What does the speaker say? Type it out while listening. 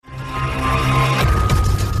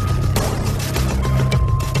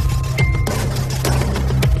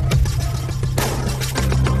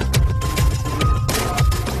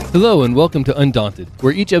Hello and welcome to Undaunted,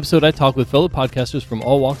 where each episode I talk with fellow podcasters from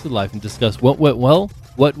all walks of life and discuss what went well,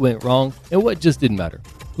 what went wrong, and what just didn't matter.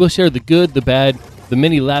 We'll share the good, the bad, the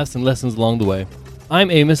many laughs and lessons along the way.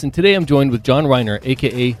 I'm Amos, and today I'm joined with John Reiner,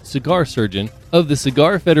 aka Cigar Surgeon, of the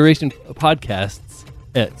Cigar Federation podcasts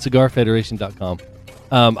at cigarfederation.com.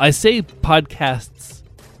 I say podcasts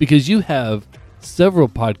because you have several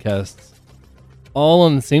podcasts all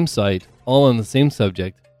on the same site, all on the same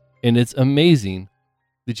subject, and it's amazing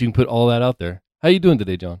that you can put all that out there. How are you doing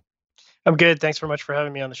today, John? I'm good. Thanks very much for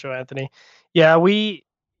having me on the show, Anthony. Yeah, we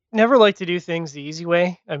never like to do things the easy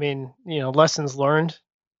way. I mean, lessons learned.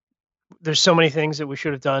 There's so many things that we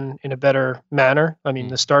should have done in a better manner. I mean,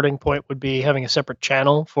 the starting point would be having a separate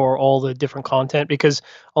channel for all the different content, because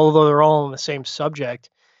although they're all on the same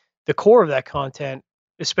subject, the core of that content,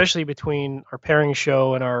 especially between our pairing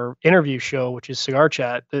show and our interview show, which is Cigar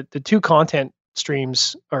Chat, the two content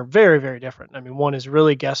streams are very, very different. I mean, one is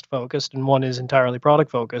really guest focused and one is entirely product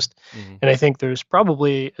focused. Mm-hmm. And I think there's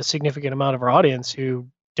probably a significant amount of our audience who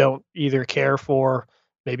don't either care for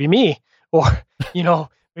maybe me or,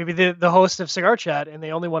 maybe the host of Cigar Chat, and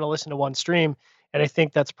they only want to listen to one stream. And I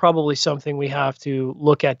think that's probably something we have to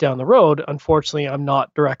look at down the road. Unfortunately, I'm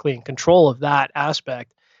not directly in control of that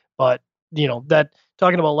aspect, but that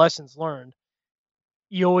talking about lessons learned,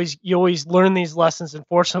 you always learn these lessons,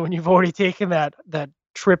 unfortunately, when you've already taken that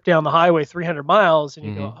trip down the highway 300 miles and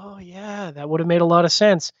you go, oh yeah, that would have made a lot of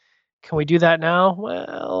sense. Can we do that now?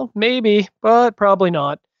 Well, maybe, but probably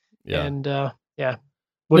not. Yeah. And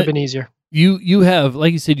would have been easier. You have,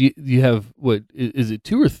 like you said, you have, what, is it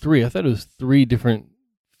 2 or 3? I thought it was 3 different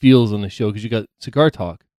feels on the show, because you got Cigar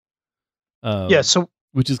Talk.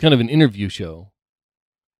 Which is kind of an interview show.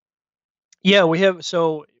 Yeah, we have,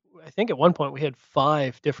 so I think at one point we had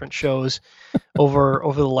 5 different shows over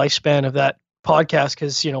the lifespan of that podcast,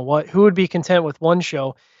 because who would be content with one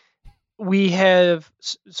show?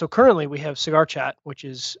 Currently we have Cigar Chat, which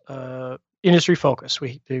is industry focused.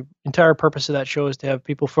 The entire purpose of that show is to have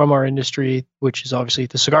people from our industry, which is obviously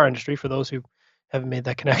the cigar industry, for those who haven't made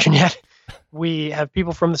that connection yet. We have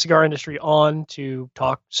people from the cigar industry on to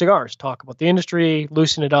talk cigars, talk about the industry,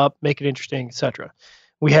 loosen it up, make it interesting, etc.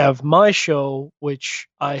 We have my show, which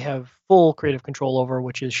I have full creative control over,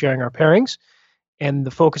 which is Sharing Our Pairings. And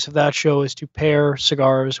the focus of that show is to pair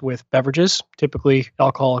cigars with beverages, typically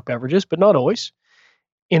alcoholic beverages, but not always.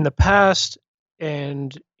 In the past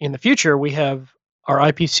and in the future, we have our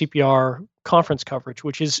IPCPR conference coverage,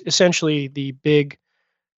 which is essentially the big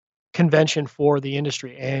convention for the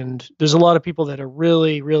industry. And there's a lot of people that are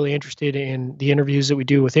really, really interested in the interviews that we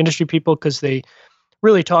do with industry people, because they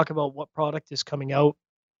really talk about what product is coming out.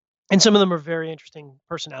 And some of them are very interesting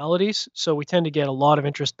personalities, so we tend to get a lot of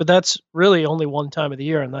interest. But that's really only one time of the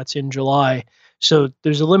year, and that's in July. So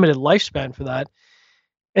there's a limited lifespan for that.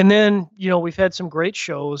 And then, we've had some great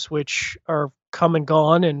shows which are come and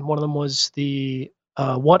gone, and one of them was the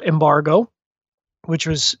What Embargo, which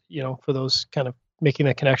was, for those kind of making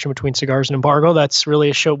that connection between cigars and embargo, that's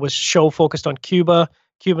really a show focused on Cuba,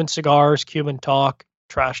 Cuban cigars, Cuban talk,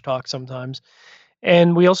 trash talk sometimes.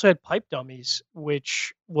 And we also had Pipe Dummies,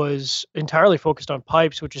 which was entirely focused on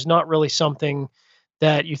pipes, which is not really something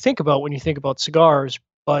that you think about when you think about cigars.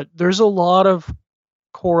 But there's a lot of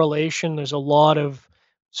correlation. There's a lot of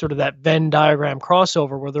sort of that Venn diagram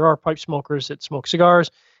crossover where there are pipe smokers that smoke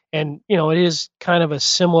cigars. And, it is kind of a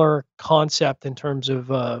similar concept in terms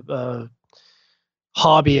of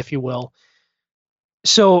hobby, if you will.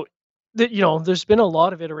 So there's been a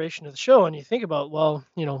lot of iteration of the show, and you think about, well,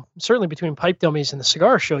 certainly between Pipe Dummies and the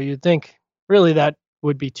Cigar Show, you'd think really that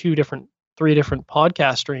would be 3 different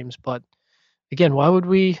podcast streams. But again, why would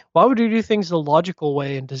we do things the logical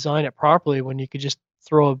way and design it properly when you could just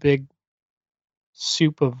throw a big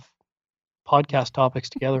soup of podcast topics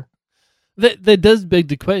together? That does beg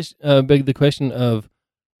the question of,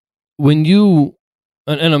 when you,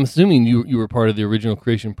 and I'm assuming you were part of the original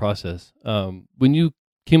creation process, when you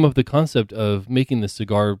came up with the concept of making the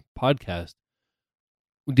cigar podcast,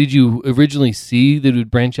 did you originally see that it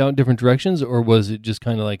would branch out in different directions, or was it just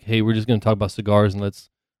kind of like, hey, we're just going to talk about cigars and let's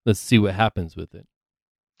see what happens with it?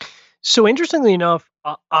 So interestingly enough,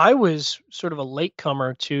 I was sort of a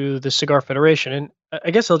latecomer to the Cigar Federation, and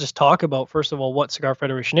I guess I'll just talk about, first of all, what Cigar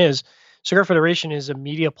Federation is. Cigar Federation is a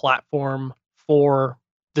media platform for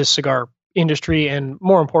the cigar industry, and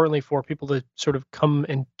more importantly, for people to sort of come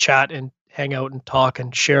and chat and hang out and talk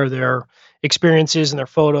and share their experiences and their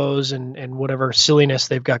photos and whatever silliness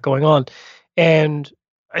they've got going on. And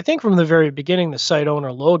I think from the very beginning, the site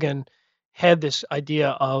owner, Logan, had this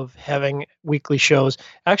idea of having weekly shows.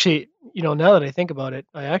 Actually, now that I think about it,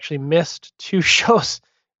 I actually missed 2 shows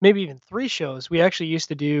maybe even 3 shows. We actually used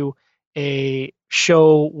to do a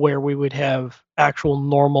show where we would have actual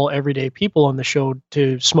normal everyday people on the show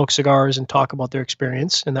to smoke cigars and talk about their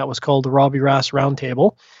experience, and that was called the Robbie Rass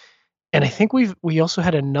Roundtable. And I think we also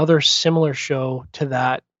had another similar show to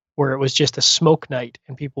that where it was just a smoke night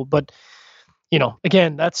and people, but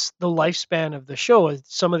again, that's the lifespan of the show.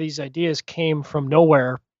 Some of these ideas came from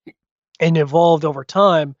nowhere and evolved over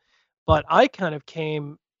time, but I kind of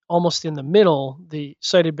came almost in the middle. The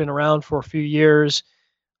site had been around for a few years.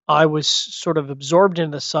 I was sort of absorbed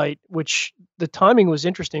in the site, which the timing was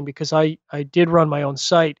interesting because I did run my own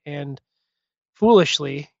site, and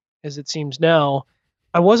foolishly, as it seems now,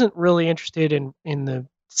 I wasn't really interested in the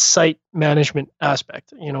site management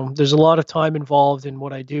aspect. There's a lot of time involved in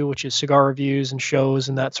what I do, which is cigar reviews and shows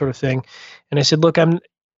and that sort of thing. And I said, look, I'm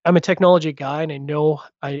a technology guy, and I know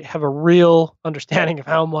I have a real understanding of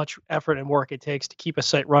how much effort and work it takes to keep a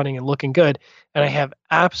site running and looking good. And I have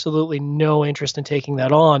absolutely no interest in taking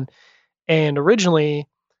that on. And originally,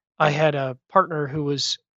 I had a partner who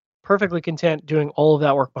was perfectly content doing all of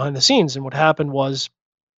that work behind the scenes. And what happened was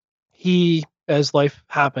he, as life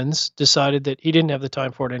happens, decided that he didn't have the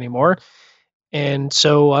time for it anymore. And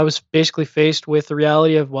so I was basically faced with the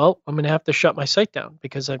reality of, well, I'm going to have to shut my site down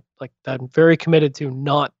because I'm very committed to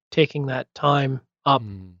not taking that time up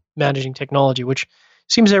Mm. managing technology, which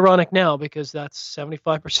seems ironic now because that's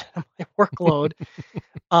 75% of my workload.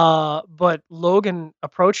 But Logan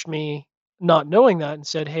approached me not knowing that and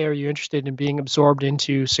said, "Hey, are you interested in being absorbed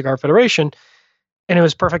into Cigar Federation?" And it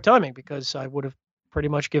was perfect timing because I would have pretty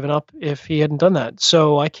much given up if he hadn't done that.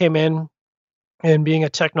 So I came in, and being a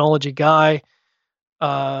technology guy,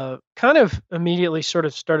 kind of immediately sort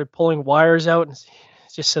of started pulling wires out and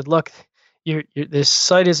just said, "Look, this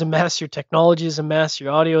site is a mess. Your technology is a mess.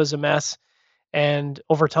 Your audio is a mess." And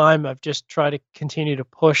over time, I've just tried to continue to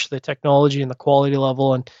push the technology and the quality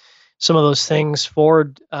level and some of those things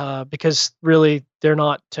forward, because really they're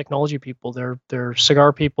not technology people. They're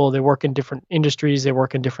cigar people. They work in different industries. They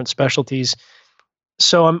work in different specialties.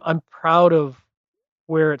 So I'm proud of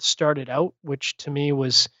where it started out, which to me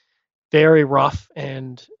was very rough,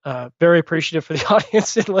 and very appreciative for the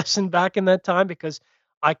audience that listened back in that time because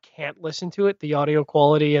I can't listen to it. The audio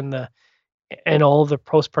quality and all of the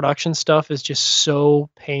post production stuff is just so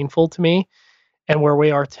painful to me. And where we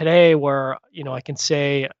are today, where I can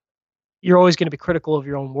say you're always going to be critical of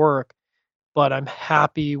your own work, but I'm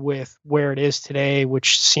happy with where it is today,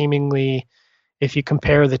 which seemingly, if you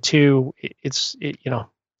compare the two, it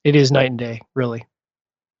is night and day, really.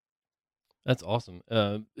 That's awesome.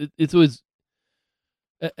 It's always,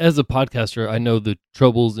 as a podcaster, I know the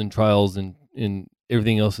troubles and trials and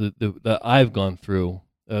everything else that I've gone through.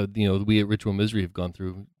 We at Ritual Misery have gone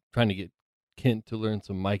through trying to get Kent to learn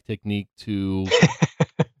some mic technique. To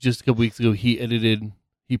just a couple weeks ago, he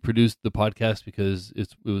produced the podcast because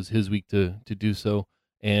it was his week to do so,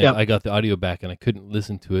 and Yeah. I got the audio back and I couldn't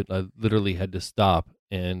listen to it. I literally had to stop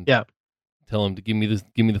and Yeah. tell him to give me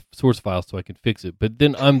the source file so I could fix it. But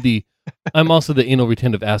then I'm also the anal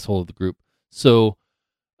retentive asshole of the group. So,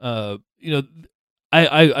 uh, you know,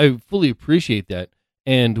 I fully appreciate that.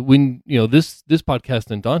 And when this podcast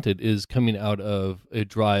Undaunted is coming out of a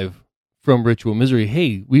drive from Ritual Misery,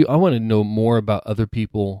 hey, I want to know more about other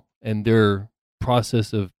people and their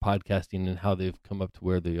process of podcasting and how they've come up to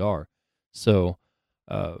where they are. So,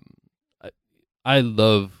 um, I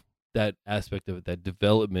love that aspect of it, that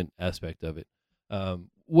development aspect of it.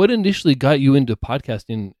 What initially got you into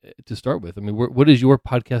podcasting to start with? I mean, what is your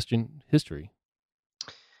podcasting history?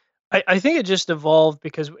 I think it just evolved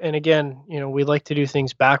because, and again, we like to do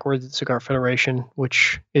things backwards at Cigar Federation,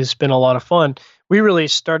 which has been a lot of fun. We really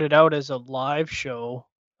started out as a live show,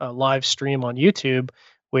 a live stream on YouTube,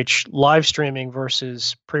 which live streaming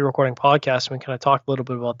versus pre-recording podcasts. We kind of talked a little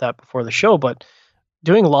bit about that before the show, but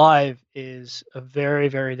doing live is a very,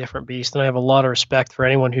 very different beast. And I have a lot of respect for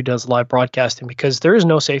anyone who does live broadcasting because there is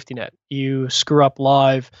no safety net. You screw up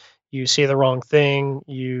live, you say the wrong thing,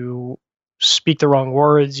 you speak the wrong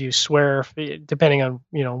words, you swear, depending on,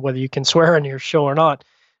 whether you can swear on your show or not.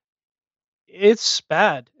 It's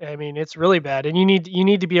bad. I mean, it's really bad. And you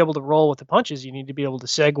need to be able to roll with the punches. You need to be able to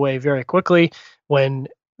segue very quickly when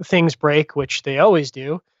things break, which they always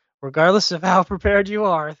do. Regardless of how prepared you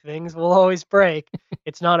are, things will always break.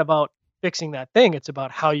 It's not about fixing that thing. It's about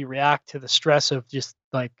how you react to the stress of just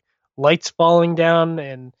like lights falling down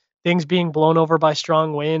and things being blown over by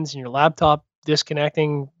strong winds and your laptop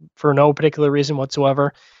disconnecting for no particular reason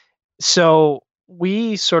whatsoever. So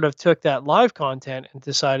we sort of took that live content and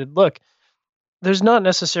decided, look, there's not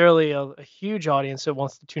necessarily a huge audience that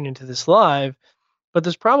wants to tune into this live, but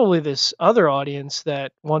there's probably this other audience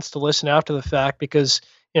that wants to listen after the fact because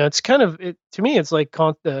It's kind of to me. It's like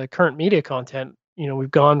the current media content.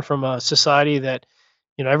 We've gone from a society that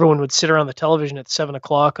everyone would sit around the television at 7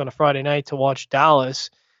 o'clock on a Friday night to watch Dallas,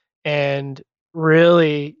 and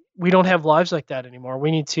really we don't have lives like that anymore.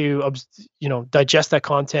 We need to digest that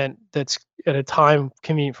content that's at a time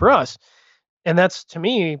convenient for us. And that's, to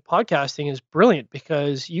me, podcasting is brilliant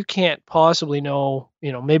because you can't possibly know,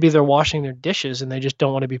 maybe they're washing their dishes and they just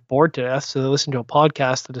don't want to be bored to death, so they listen to a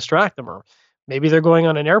podcast to distract them. Or maybe they're going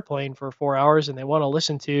on an airplane for 4 hours and they want to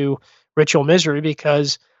listen to Ritual Misery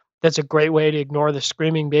because that's a great way to ignore the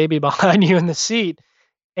screaming baby behind you in the seat.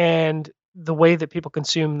 And the way that people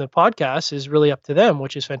consume the podcast is really up to them,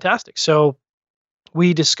 which is fantastic. So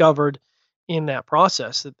we discovered in that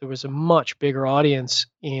process that there was a much bigger audience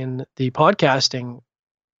in the podcasting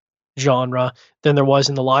genre than there was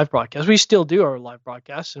in the live broadcast. We still do our live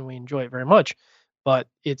broadcasts and we enjoy it very much, but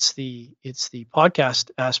it's the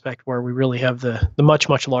podcast aspect where we really have the much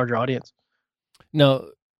larger audience. Now,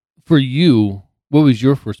 for you, what was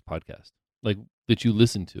your first podcast like that you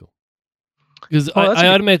listened to? Because I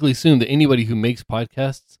automatically assume that anybody who makes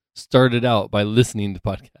podcasts started out by listening to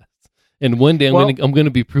podcasts. And one day I'm going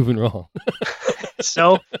to be proven wrong.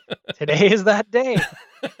 So today is that day.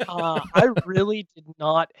 I really did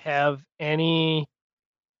not have any.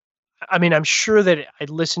 I mean, I'm sure that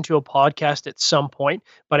I'd listened to a podcast at some point,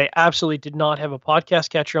 but I absolutely did not have a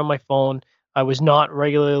podcast catcher on my phone. I was not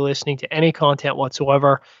regularly listening to any content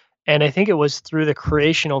whatsoever. And I think it was through the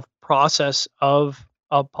creational process of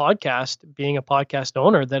a podcast, being a podcast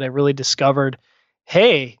owner, that I really discovered,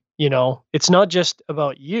 hey, it's not just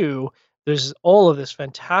about you. There's all of this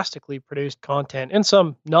fantastically produced content and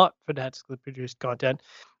some not fantastically produced content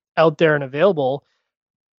out there and available.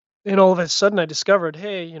 And all of a sudden I discovered,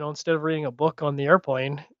 hey, instead of reading a book on the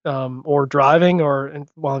airplane or driving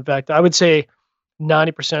in fact, I would say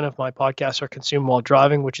 90% of my podcasts are consumed while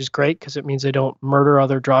driving, which is great because it means I don't murder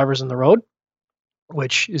other drivers on the road,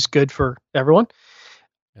 which is good for everyone.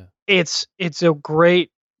 Yeah. It's a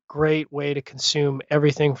great way to consume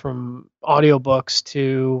everything from audiobooks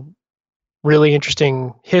to really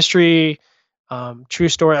interesting history, true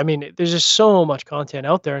story. I mean, there's just so much content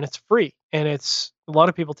out there, and it's free. And it's a lot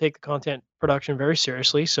of people take the content production very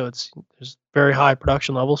seriously, so there's very high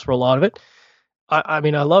production levels for a lot of it. I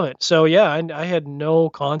mean, I love it. So yeah, I had no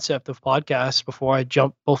concept of podcasts before I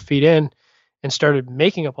jumped both feet in and started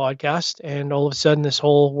making a podcast, and all of a sudden, this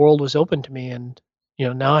whole world was open to me. And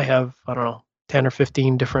now I have, I don't know, 10 or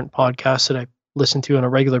 15 different podcasts that I listen to on a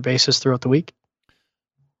regular basis throughout the week.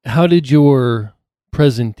 How did your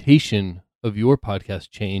presentation of your podcast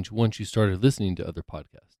change once you started listening to other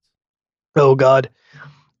podcasts? Oh God.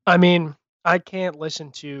 I mean, I can't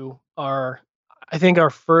listen to I think our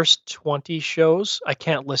first 20 shows, I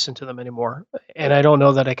can't listen to them anymore. And I don't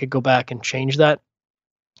know that I could go back and change that.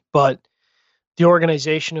 But the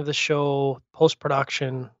organization of the show,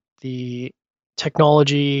 post-production, the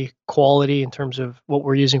technology quality in terms of what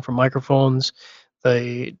we're using for microphones,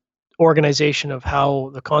 the organization of how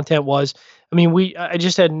the content was. I mean, I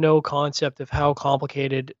just had no concept of how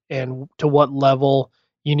complicated and to what level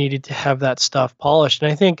you needed to have that stuff polished.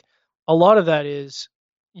 And I think a lot of that is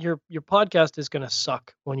your podcast is going to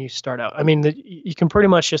suck when you start out. I mean, you can pretty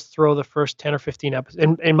much just throw the first 10 or 15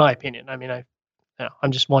 episodes, in my opinion. I mean,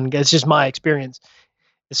 I'm just one guy. It's just my experience.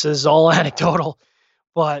 This is all anecdotal,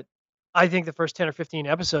 but I think the first 10 or 15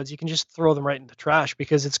 episodes, you can just throw them right in the trash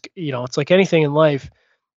because it's like anything in life.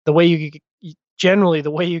 The way generally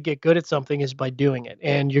the way you get good at something is by doing it,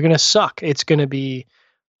 and you're going to suck. It's going to be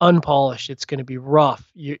unpolished. It's going to be rough.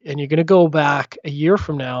 And you're going to go back a year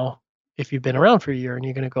from now, if you've been around for a year, and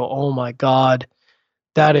you're going to go, oh my God,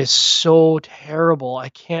 that is so terrible. I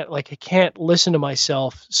can't listen to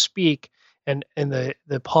myself speak, and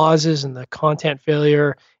the pauses and the content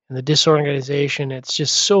failure and the disorganization. It's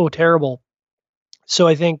just so terrible. So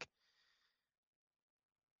I think,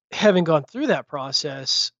 having gone through that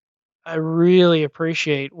process, I really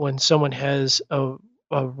appreciate when someone has a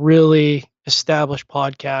really established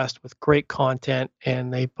podcast with great content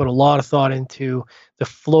and they put a lot of thought into the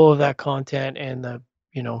flow of that content. And I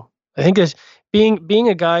think as being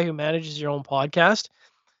a guy who manages your own podcast,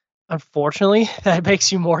 unfortunately, that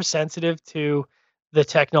makes you more sensitive to the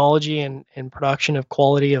technology and production of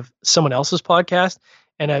quality of someone else's podcast.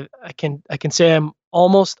 And I can say I'm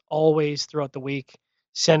almost always throughout the week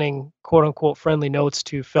sending quote unquote friendly notes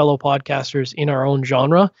to fellow podcasters in our own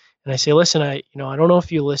genre. And I say, listen, I don't know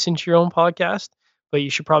if you listen to your own podcast, but you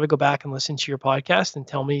should probably go back and listen to your podcast and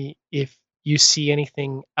tell me if you see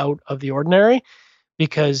anything out of the ordinary,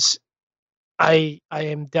 because I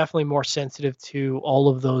am definitely more sensitive to all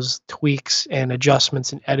of those tweaks and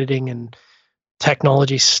adjustments and editing and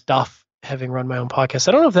technology stuff having run my own podcast.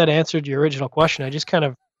 I don't know if that answered your original question. I just kind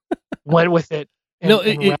of went with it and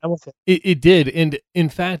ran with it. It did. And in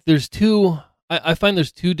fact, there's two, I find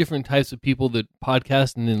there's two different types of people that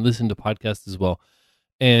podcast and then listen to podcasts as well.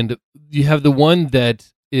 And you have the one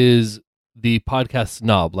that is the podcast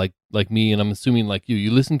snob, like me, and I'm assuming like you.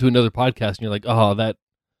 You listen to another podcast and you're like, oh,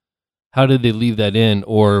 how did they leave that in?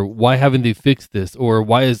 Or why haven't they fixed this? Or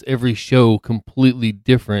why is every show completely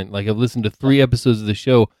different? Like I've listened to 3 episodes of the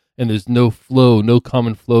show and there's no flow, no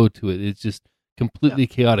common flow to it. It's just completely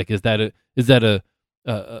chaotic. Is that an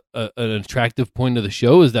attractive point of the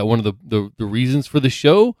show? Is that one of the reasons for the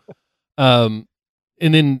show? And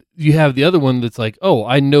then you have the other one that's like, oh,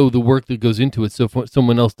 I know the work that goes into it. So if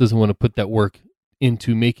someone else doesn't want to put that work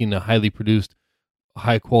into making a highly produced,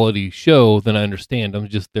 high quality show, then I understand. I'm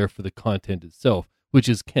just there for the content itself, which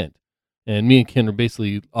is Kent. And me and Kent are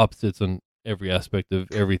basically opposites on every aspect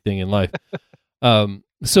of everything in life.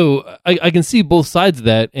 So I can see both sides of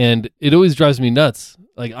that, and it always drives me nuts.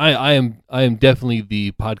 Like I am definitely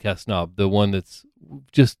the podcast snob, the one that's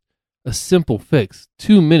just a simple fix.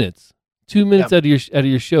 2 minutes. 2 minutes out of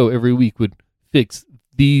your show every week would fix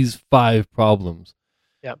these 5 problems.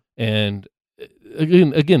 Yeah. And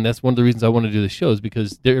again, that's one of the reasons I want to do the show is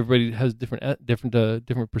because everybody has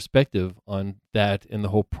different perspective on that and the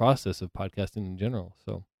whole process of podcasting in general.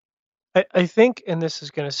 So I think, and this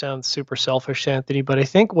is going to sound super selfish, Anthony, but I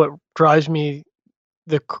think what drives me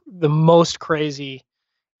the most crazy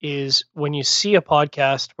is when you see a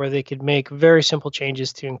podcast where they could make very simple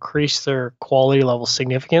changes to increase their quality level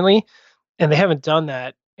significantly, and they haven't done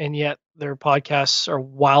that, and yet their podcasts are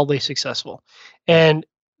wildly successful. And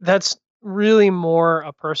that's really more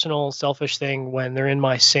a personal, selfish thing when they're in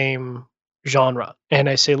my same genre. And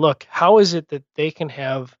I say, look, how is it that they can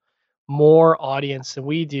have more audience than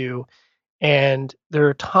we do? And there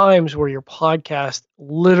are times where your podcast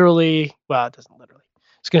literally, well, it doesn't literally.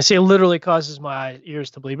 I was going to say literally causes my ears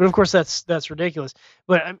to bleed, but of course that's ridiculous.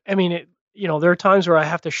 But I mean, there are times where I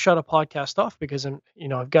have to shut a podcast off because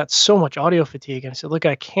I've got so much audio fatigue. And I said, look,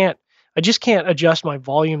 I just can't adjust my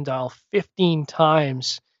volume dial 15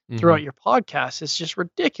 times throughout your podcast. It's just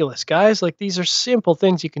ridiculous, guys. Like these are simple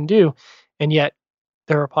things you can do. And yet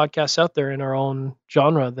there are podcasts out there in our own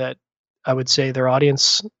genre that I would say their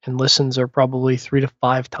audience and listens are probably 3 to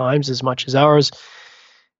 5 times as much as ours.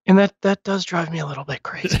 And that does drive me a little bit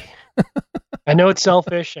crazy. I know it's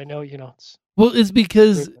selfish. I know, it's. Well, it's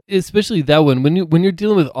because especially that one when you're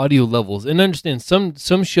dealing with audio levels, and I understand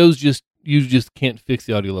some shows you just can't fix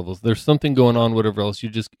the audio levels. There's something going on, whatever else.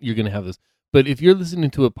 You're going to have this. But if you're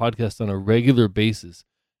listening to a podcast on a regular basis,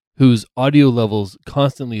 whose audio levels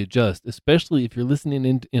constantly adjust, especially if you're listening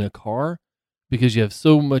in a car, because you have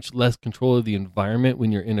so much less control of the environment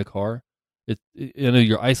when you're in a car. I know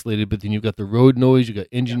you're isolated, but then you've got the road noise, you got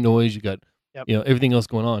engine noise, you got everything else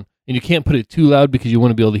going on, and you can't put it too loud because you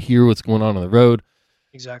want to be able to hear what's going on the road.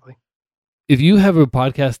 Exactly. If you have a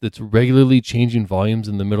podcast that's regularly changing volumes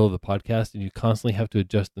in the middle of the podcast and you constantly have to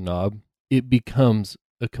adjust the knob, it becomes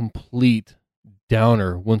a complete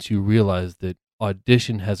downer once you realize that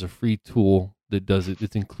Audition has a free tool that does it.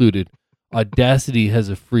 It's included. Audacity has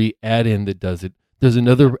a free add-in that does it. There's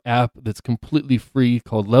another app that's completely free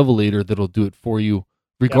called Levelator that'll do it for you,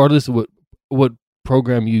 regardless of what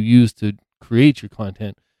program you use to create your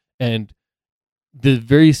content. And the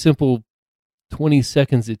very simple 20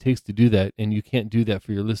 seconds it takes to do that, and you can't do that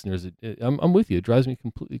for your listeners. I'm with you. It drives me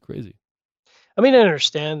completely crazy. I mean, I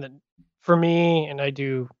understand that for me, and I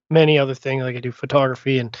do many other things, like I do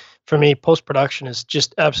photography, and for me, post-production is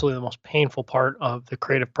just absolutely the most painful part of the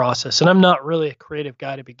creative process. And I'm not really a creative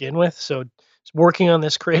guy to begin with, so working on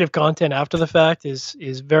this creative content after the fact is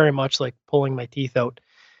very much like pulling my teeth out.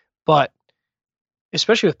 But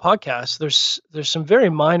especially with podcasts, there's some very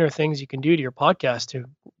minor things you can do to your podcast to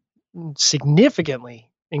significantly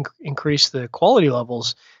increase the quality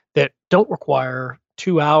levels that don't require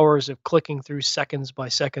 2 hours of clicking through seconds by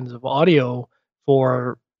seconds of audio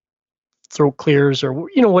for throat clears or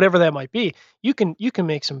whatever that might be. You can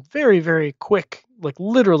make some very, very quick, like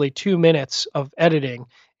literally 2 minutes of editing,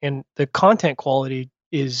 and the content quality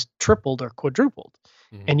is tripled or quadrupled.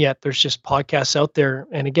 Mm-hmm. And yet there's just podcasts out there,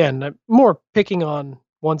 and again, I'm more picking on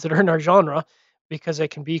ones that are in our genre because I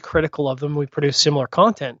can be critical of them. We produce similar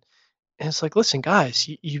content, and it's like, listen, guys,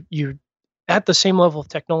 you at the same level of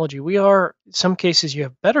technology we are. In some cases, you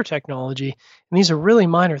have better technology, and these are really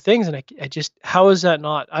minor things. And I just, how is that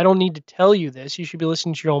not? I don't need to tell you this. You should be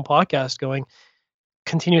listening to your own podcast, going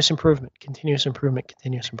continuous improvement, continuous improvement,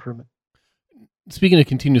 continuous improvement. Speaking of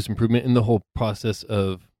continuous improvement, in the whole process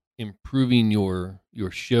of improving your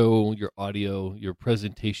show, your audio, your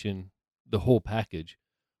presentation, the whole package.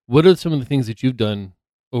 What are some of the things that you've done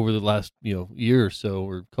over the last, year or so,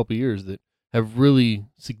 or couple years, that have really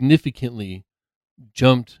significantly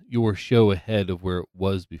jumped your show ahead of where it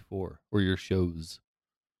was before, or your shows?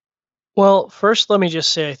 Well, first, let me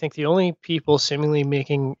just say, I think the only people seemingly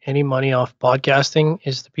making any money off podcasting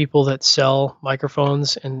is the people that sell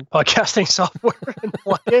microphones and podcasting software and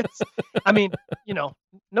plugins. I mean,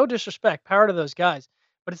 no disrespect, power to those guys.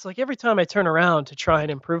 But it's like every time I turn around to try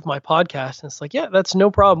and improve my podcast, and it's like, yeah, that's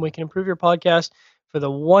no problem. We can improve your podcast for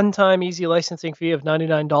the one-time easy licensing fee of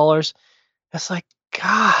 $99. It's like,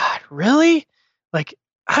 God, really? Like,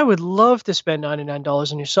 I would love to spend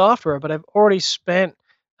 $99 on your software, but I've already spent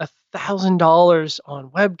 $1,000 on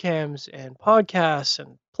webcams and podcasts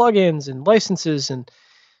and plugins and licenses and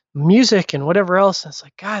music and whatever else. And it's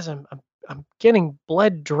like, guys, I'm getting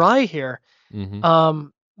bled dry here. Mm-hmm.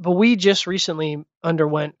 But we just recently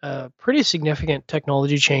underwent a pretty significant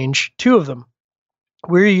technology change. Two of them.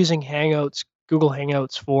 We're using Hangouts, Google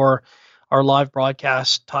Hangouts, for our live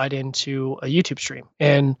broadcast tied into a YouTube stream.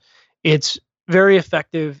 And it's very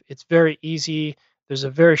effective. It's very easy. There's a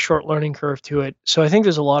very short learning curve to it. So I think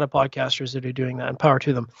there's a lot of podcasters that are doing that, and power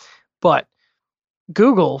to them. But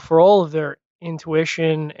Google, for all of their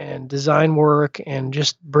intuition and design work and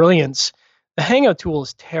just brilliance, the Hangout tool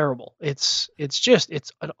is terrible. It's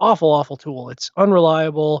an awful tool. It's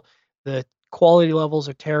unreliable. The quality levels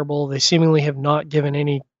are terrible. They seemingly have not given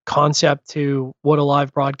any concept to what a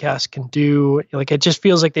live broadcast can do. Like, it just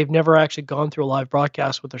feels like they've never actually gone through a live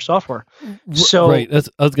broadcast with their software. So right,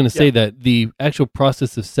 I was going to say that the actual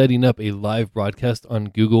process of setting up a live broadcast on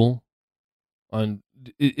Google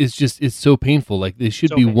it's so painful. Like, there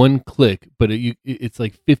should be one click, but it's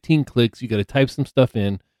like 15 clicks. You got to type some stuff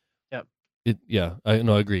in. Yeah. I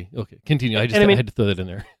agree. Okay, continue. I had to throw that in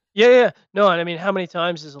there. Yeah. No, and I mean, how many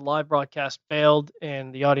times has a live broadcast failed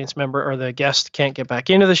and the audience member or the guest can't get back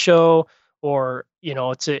into the show, or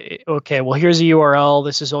okay, well, here's a URL.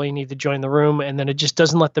 This is all you need to join the room, and then it just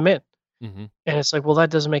doesn't let them in. Mm-hmm. And it's like, well, that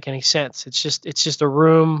doesn't make any sense. It's just a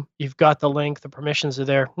room. You've got the link. The permissions are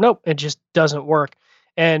there. Nope, it just doesn't work.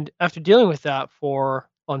 And after dealing with that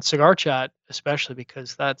on Cigar Chat, especially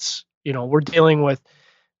because that's, we're dealing with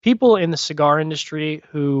people in the cigar industry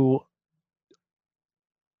who,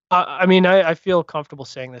 I feel comfortable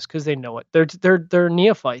saying this because they know it. They're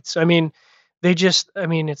neophytes. I mean,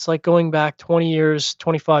 it's like going back 20 years,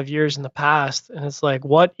 25 years in the past. And it's like,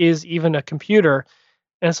 what is even a computer?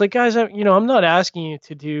 And it's like, guys, I'm not asking you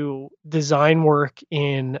to do design work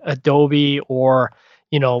in Adobe or,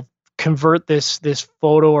 convert this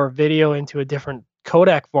photo or video into a different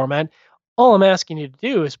codec format. All I'm asking you to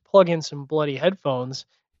do is plug in some bloody headphones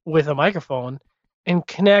with a microphone and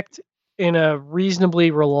connect in a reasonably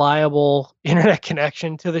reliable internet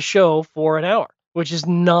connection to the show for an hour, which is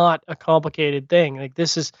not a complicated thing. Like,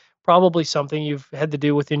 this is probably something you've had to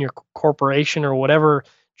do within your corporation or whatever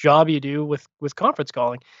job you do with conference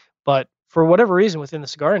calling. But for whatever reason, within the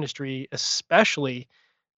cigar industry, especially,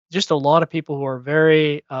 just a lot of people who are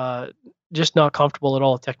very just not comfortable at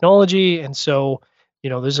all with technology. And so,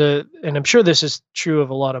 and I'm sure this is true of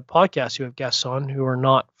a lot of podcasts who have guests on who are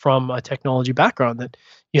not from a technology background, that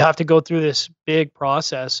you have to go through this big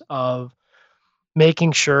process of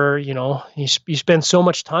making sure, you spend so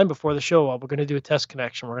much time before the show. Well, we're going to do a test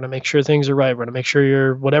connection. We're going to make sure things are right. We're going to make sure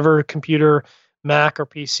your whatever computer, Mac or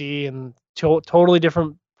PC, and totally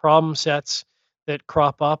different problem sets that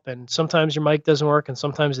crop up. And sometimes your mic doesn't work and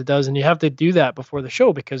sometimes it does. And you have to do that before the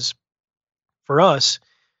show, because for us,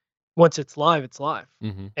 once it's live, it's live.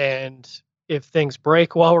 Mm-hmm. And if things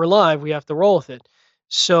break while we're live, we have to roll with it.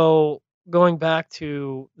 So going back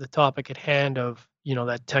to the topic at hand of,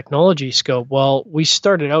 that technology scope, well, we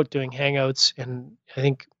started out doing Hangouts, and I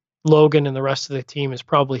think Logan and the rest of the team is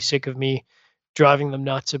probably sick of me driving them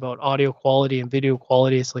nuts about audio quality and video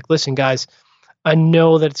quality. It's like, listen, guys, I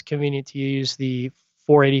know that it's convenient to use the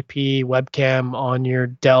 480p webcam on your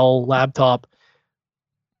Dell laptop,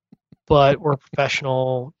 but we're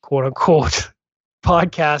professional, quote unquote,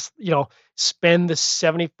 podcast, spend the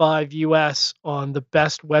 75 US on the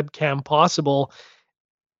best webcam possible,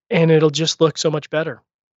 and it'll just look so much better.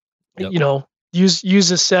 Yep.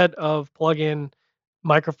 Use a set of plug-in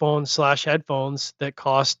microphones / headphones that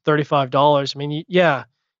cost $35. I mean, yeah,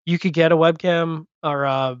 you could get a webcam or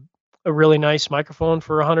a really nice microphone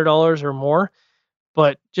for $100 or more,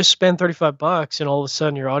 but just spend $35 and all of a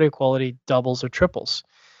sudden your audio quality doubles or triples.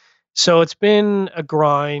 So it's been a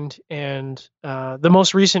grind, and the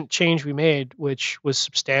most recent change we made, which was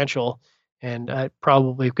substantial, and I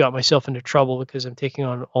probably got myself into trouble because I'm taking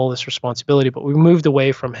on all this responsibility, but we moved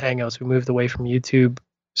away from Hangouts. We moved away from YouTube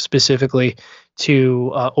specifically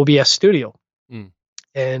to OBS Studio. Mm.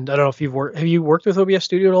 And I don't know if have you worked with OBS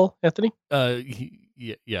Studio at all, Anthony?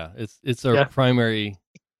 Yeah. It's our Yeah. primary.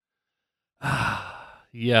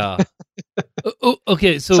 Yeah.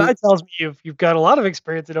 Okay. So Side tells me you've got a lot of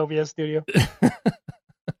experience in OBS Studio.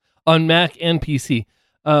 on Mac and PC,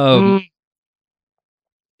 Mm,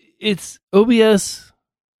 it's OBS.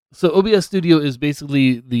 So OBS Studio is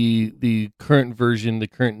basically the current version, the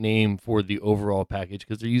current name for the overall package,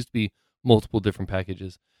 because there used to be multiple different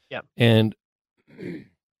packages. yeah. And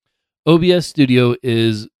OBS Studio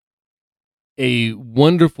is a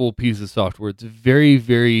wonderful piece of software. It's very,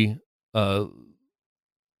 very low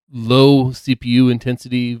CPU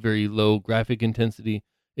intensity, very low graphic intensity.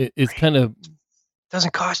 It's kind of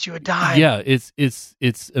Doesn't cost you a dime. yeah.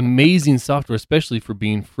 It's amazing software, especially for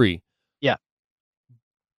being free. Yeah.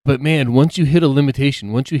 But man, once you hit that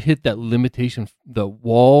limitation, the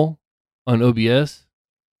wall on OBS,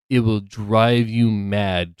 it will drive you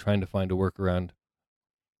mad trying to find a workaround.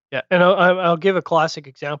 Yeah, and I'll give a classic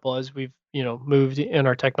example as we've moved in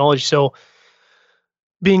our technology. So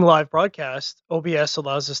being live broadcast, OBS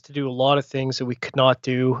allows us to do a lot of things that we could not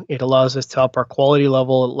do. It allows us to up our quality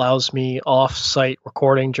level. It allows me off-site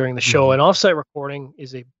recording during the show, and off-site recording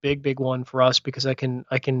is a big one for us because I can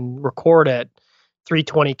record at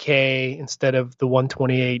 320K instead of the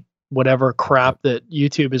 128 whatever crap that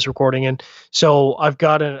YouTube is recording in. So I've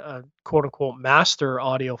got a quote unquote master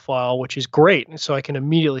audio file, which is great. And so I can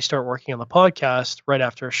immediately start working on the podcast right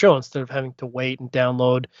after a show instead of having to wait and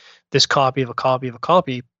download this copy of a copy of a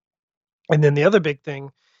copy. And then the other big thing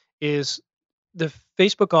is the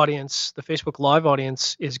Facebook audience, the Facebook Live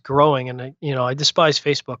audience is growing. And I despise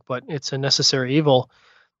Facebook, but it's a necessary evil.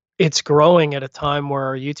 It's growing at a time where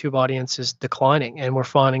our YouTube audience is declining, and we're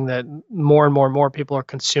finding that more and more people are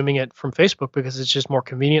consuming it from Facebook because it's just more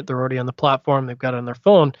convenient. They're already on the platform, they've got it on their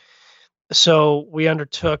phone. So we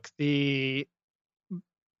undertook the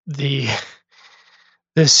the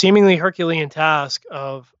seemingly Herculean task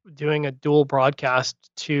of doing a dual broadcast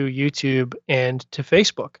to YouTube and to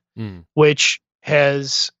Facebook, which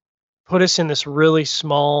has put us in this really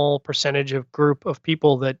small percentage of group of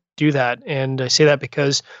people that do that. And I say that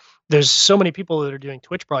because there's so many people that are doing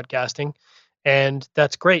Twitch broadcasting, and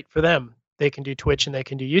that's great for them. They can do Twitch and they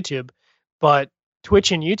can do YouTube, but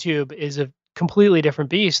Twitch and YouTube is a completely different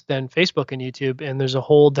beast than Facebook and YouTube, and there's a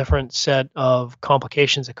whole different set of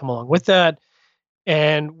complications that come along with that.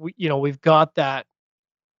 And we've got that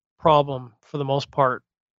problem for the most part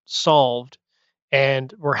solved,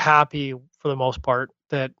 and we're happy for the most part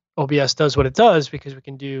that OBS does what it does because we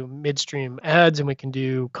can do midstream ads and we can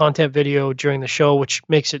do content video during the show, which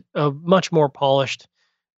makes it a much more polished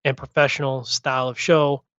and professional style of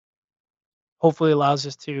show. Hopefully allows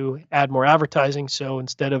us to add more advertising. So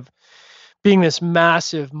instead of being this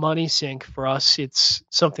massive money sink for us, it's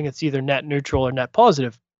something that's either net neutral or net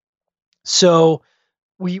positive. So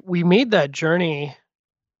we made that journey,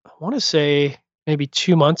 I want to say maybe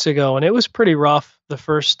 2 months ago, and it was pretty rough.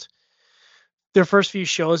 Their first few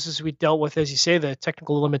shows as we dealt with, as you say, the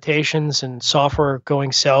technical limitations and software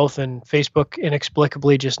going south and Facebook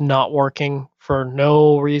inexplicably just not working for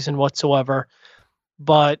no reason whatsoever.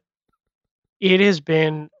 But it has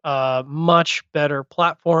been a much better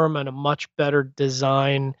platform and a much better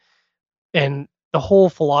design. And the whole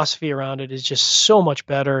philosophy around it is just so much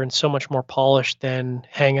better and so much more polished than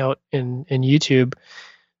Hangout in YouTube.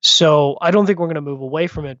 So I don't think we're going to move away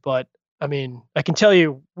from it, but I mean, I can tell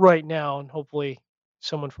you right now, and hopefully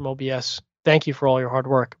someone from OBS, thank you for all your hard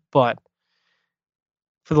work, but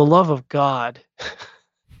for the love of God,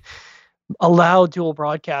 allow dual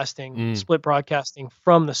broadcasting, split broadcasting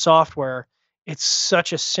from the software. It's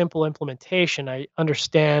such a simple implementation. I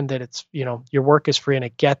understand that it's, your work is free and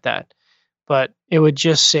I get that, but it would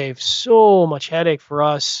just save so much headache for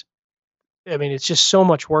us. I mean, it's just so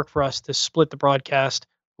much work for us to split the broadcast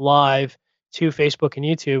live to Facebook and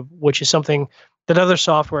YouTube, which is something that other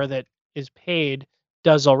software that is paid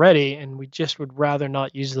does already. And we just would rather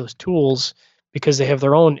not use those tools because they have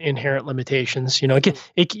their own inherent limitations. You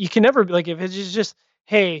can never be like, if it's just,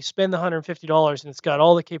 hey, spend the $150 and it's got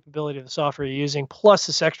all the capability of the software you're using plus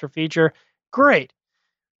this extra feature, great.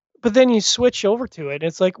 But then you switch over to it, and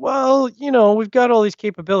it's like, well, we've got all these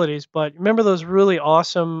capabilities, but remember those really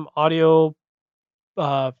awesome audio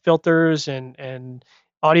filters and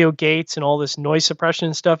audio gates and all this noise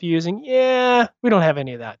suppression stuff you're using? Yeah, we don't have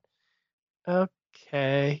any of that.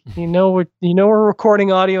 Okay, we're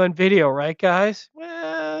recording audio and video, right, guys?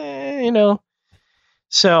 Well,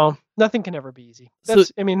 so nothing can ever be easy.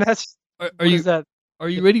 That's are you that? Are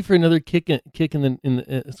you ready for another kick in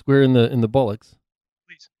the square in the bollocks?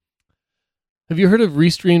 Please. Have you heard of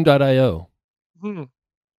Restream.io? Hmm.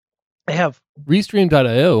 I have.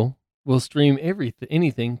 Restream.io will stream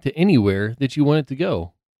anything to anywhere that you want it to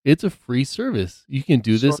go. It's a free service. You can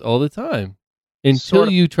do this all the time until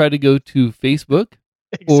you try to go to Facebook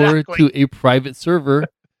or to a private server,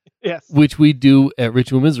 yes, which we do at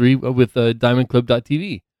Ritual Misery with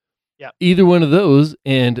diamondclub.tv. Yeah. Either one of those,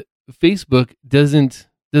 and Facebook doesn't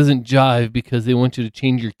jive because they want you to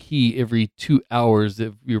change your key every 2 hours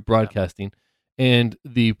if you're broadcasting. And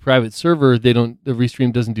the private server, the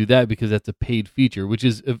Restream doesn't do that because that's a paid feature, which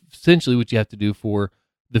is essentially what you have to do for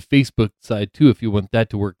the Facebook side too, if you want that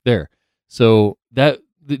to work there. So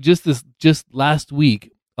just last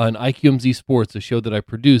week on IQMZ Sports, a show that I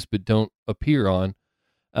produce but don't appear on,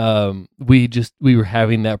 we were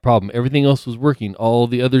having that problem. Everything else was working. All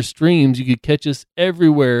the other streams, you could catch us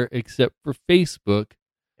everywhere except for Facebook.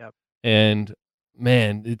 Yep. And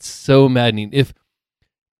man, it's so maddening.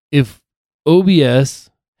 If OBS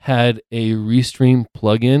had a Restream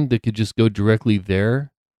plugin that could just go directly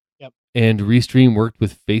there, yep, and Restream worked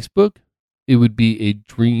with Facebook, it would be a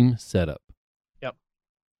dream setup. Yep.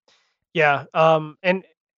 Yeah. And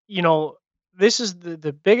this is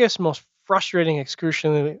the biggest, most frustrating,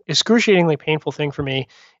 excruciatingly painful thing for me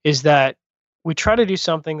is that we try to do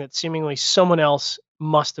something that seemingly someone else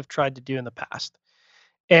must have tried to do in the past.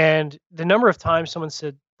 And the number of times someone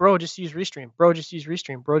said, bro, just use Restream. Bro, just use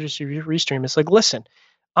Restream. Bro, just use Restream. It's like, listen,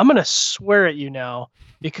 I'm going to swear at you now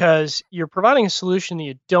because you're providing a solution that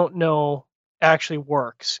you don't know actually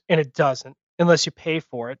works, and it doesn't unless you pay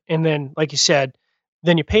for it. And then, like you said,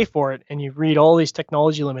 then you pay for it and you read all these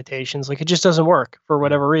technology limitations. Like, it just doesn't work for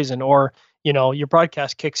whatever reason. Or, your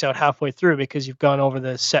broadcast kicks out halfway through because you've gone over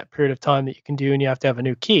the set period of time that you can do and you have to have a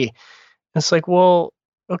new key. And it's like, well,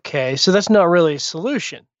 okay, so that's not really a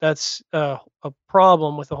solution. That's a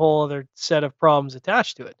problem with a whole other set of problems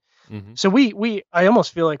attached to it. Mm-hmm. So I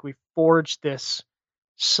almost feel like we forged this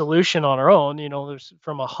solution on our own. There's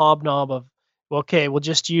from a hobnob of, okay, we'll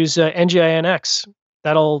just use NGINX.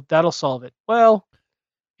 That'll solve it. Well,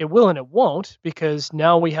 it will and it won't, because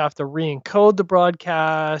now we have to re-encode the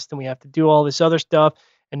broadcast and we have to do all this other stuff.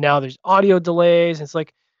 And now there's audio delays. And it's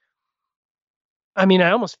like, I mean,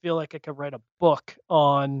 I almost feel like I could write a book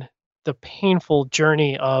on the painful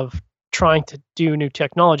journey of trying to do new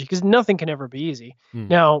technology, because nothing can ever be easy.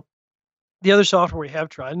 Now, the other software we have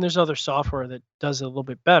tried, and there's other software that does it a little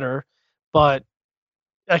bit better, but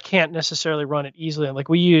I can't necessarily run it easily. Like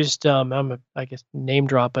we used, I guess name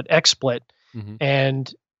drop, but XSplit,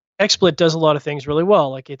 and XSplit does a lot of things really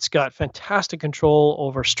well. Like it's got fantastic control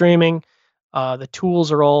over streaming. The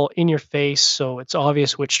tools are all in your face, so it's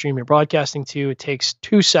obvious which stream you're broadcasting to. It takes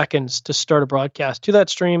 2 seconds to start a broadcast to that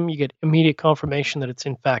stream. You get immediate confirmation that it's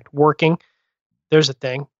in fact working. There's a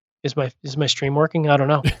thing. Is my stream working? I don't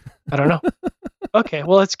know. Okay,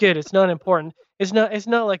 well, that's good. It's not important. It's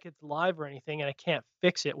not like it's live or anything, and I can't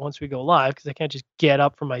fix it once we go live because I can't just get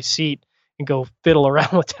up from my seat and go fiddle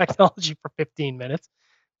around with technology for 15 minutes.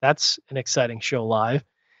 That's an exciting show live.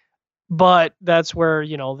 But that's where,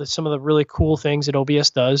 some of the really cool things that OBS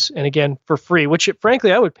does, and again, for free, which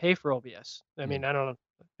frankly, I would pay for OBS. I mean, I don't know,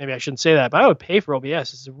 maybe I shouldn't say that, but I would pay for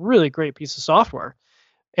OBS. It's a really great piece of software.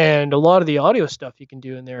 And a lot of the audio stuff you can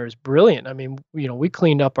do in there is brilliant. I mean, we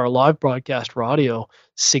cleaned up our live broadcast for audio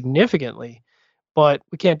significantly, but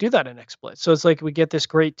we can't do that in XSplit. So it's like we get this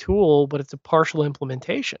great tool, but it's a partial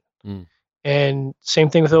implementation. And same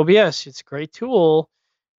thing with OBS. It's a great tool,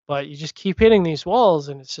 but you just keep hitting these walls,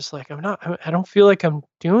 and it's just like I don't feel like I'm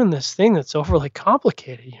doing this thing that's overly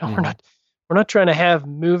complicated. We're not trying to have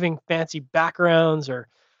moving fancy backgrounds or,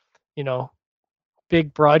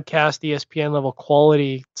 big broadcast ESPN level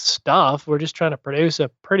quality stuff. We're just trying to produce a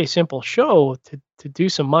pretty simple show to do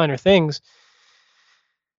some minor things.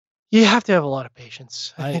 You have to have a lot of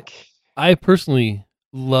patience, I think. I personally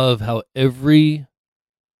love how every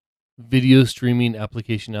video streaming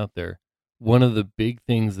application out there, one of the big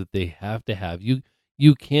things that they have to have,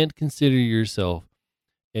 you can't consider yourself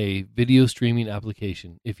a video streaming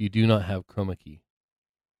application if you do not have chroma key.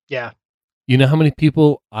 Yeah. You know how many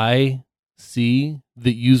people I see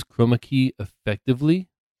that use chroma key effectively?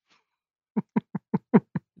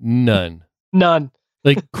 None.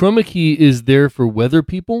 Like chroma key is there for weather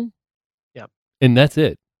people. Yep. And that's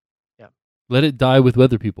it. Yep. Let it die with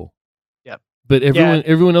weather people. Yep. But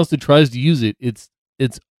everyone else that tries to use it, it's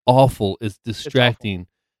awful. It's distracting,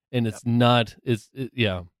 and it's not.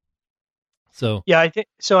 Yeah. So yeah, I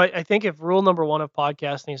think if rule number 1 of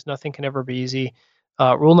podcasting is nothing can ever be easy,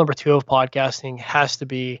 rule number 2 of podcasting has to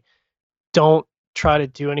be, don't try to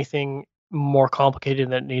do anything more complicated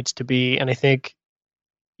than it needs to be. And I think,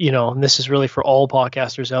 and this is really for all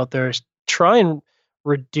podcasters out there, is try and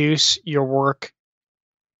reduce your work.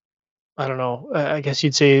 I don't know. I guess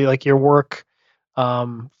you'd say like your work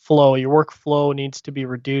flow. Your workflow needs to be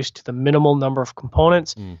reduced to the minimal number of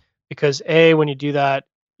components Mm, because A, when you do that,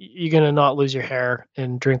 you're gonna not lose your hair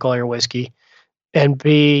and drink all your whiskey, and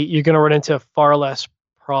B, you're gonna run into far less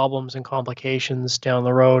problems and complications down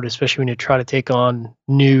the road, especially when you try to take on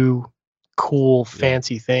new, cool, yeah.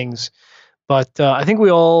 fancy things. But I think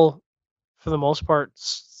we all, for the most part,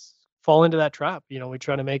 fall into that trap. We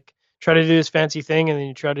try to do this fancy thing, and then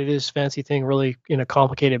you try to do this fancy thing really in a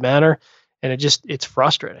complicated manner, and it's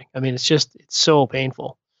frustrating. I mean, it's so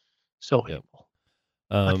painful, so Yep. painful,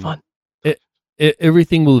 but fun. It,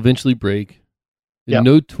 everything will eventually break. Yep.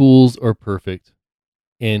 No tools are perfect.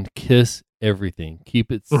 And kiss everything.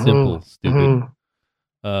 Keep it simple, stupid.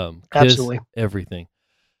 Kiss Absolutely. everything.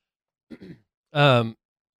 Now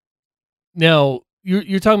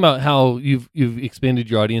you're talking about how you've expanded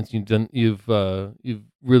your audience. You've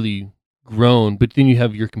really grown, but then you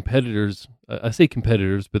have your competitors. I say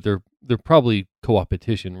competitors, but they're probably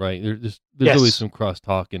co-opetition, right? There's Yes. always some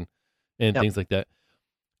crosstalk and Yep. things like that.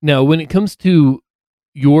 Now, when it comes to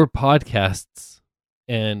your podcasts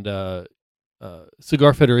and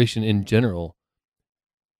Cigar Federation in general,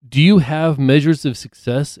 do you have measures of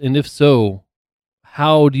success? And if so,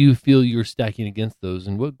 how do you feel you're stacking against those?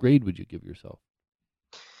 And what grade would you give yourself?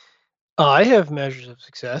 I have measures of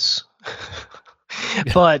success,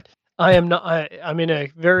 but I am not. I'm in a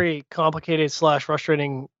very complicated /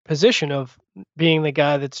 frustrating position of being the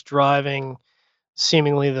guy that's driving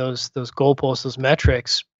seemingly those goalposts, those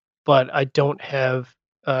metrics, but I don't have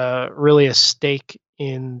really a stake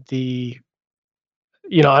in the.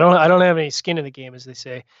 I don't have any skin in the game, as they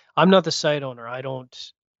say. I'm not the site owner. I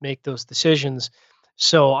don't make those decisions,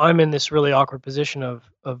 so I'm in this really awkward position of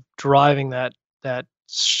driving that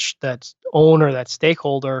owner, that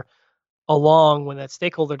stakeholder along when that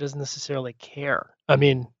stakeholder doesn't necessarily care. I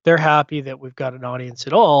mean, they're happy that we've got an audience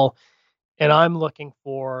at all, and I'm looking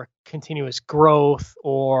for continuous growth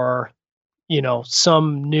or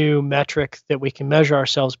some new metric that we can measure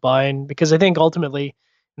ourselves by. And because I think ultimately,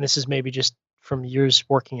 and this is maybe just from years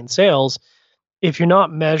working in sales, if you're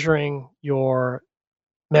not measuring your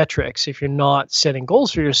metrics, if you're not setting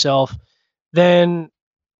goals for yourself, then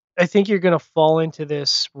I think you're going to fall into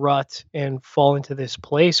this rut and fall into this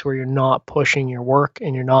place where you're not pushing your work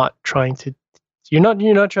and you're not trying to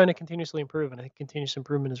continuously improve. And I think continuous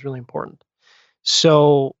improvement is really important.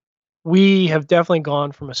 So we have definitely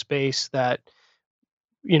gone from a space that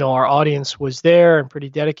our audience was there and pretty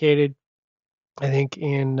dedicated. I think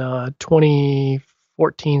in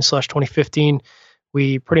 2014/2015,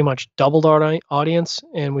 we pretty much doubled our audience,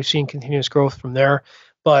 and we've seen continuous growth from there.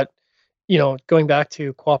 But going back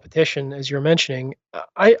to competition, as you're mentioning,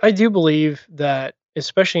 I do believe that,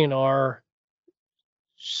 especially in our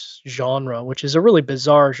genre, which is a really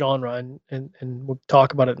bizarre genre, and we'll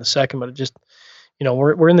talk about it in a second, but it just,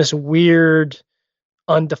 we're in this weird,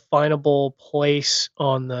 undefinable place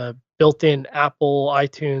on the built-in Apple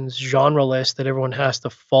iTunes genre list that everyone has to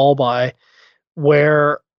fall by,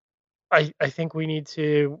 where I think we need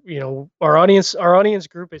to, our audience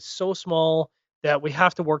group is so small that we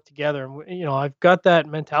have to work together. And I've got that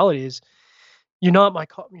mentality is you're not my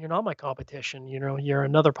competition. You're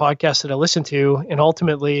another podcast that I listen to, and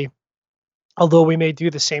ultimately, although we may do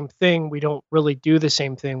the same thing, we don't really do the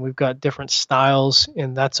same thing. We've got different styles,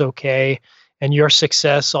 and that's okay. And your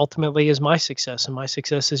success ultimately is my success, and my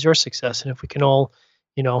success is your success. And if we can all,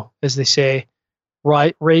 as they say,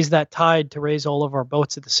 raise that tide to raise all of our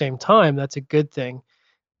boats at the same time, that's a good thing.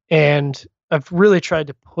 And I've really tried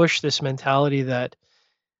to push this mentality that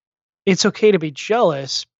it's okay to be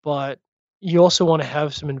jealous, but you also want to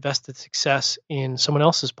have some invested success in someone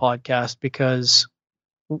else's podcast because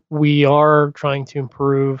we are trying to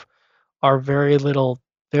improve our very little,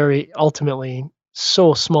 very ultimately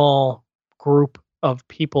so small group of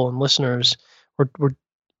people and listeners.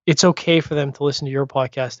 It's okay for them to listen to your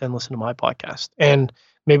podcast and listen to my podcast. And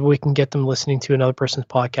maybe we can get them listening to another person's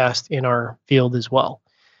podcast in our field as well.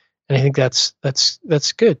 And I think that's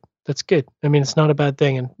good. That's good. I mean, it's not a bad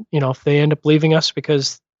thing. And if they end up leaving us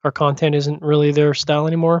because our content isn't really their style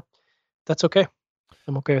anymore, that's okay.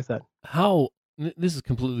 I'm okay with that. This is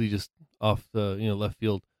completely just off the left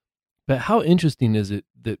field, but how interesting is it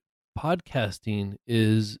that podcasting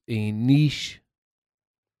is a niche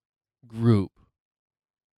group?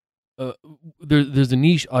 There's a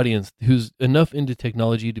niche audience who's enough into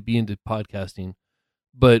technology to be into podcasting,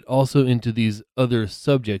 but also into these other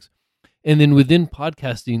subjects. And then within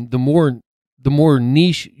podcasting, the more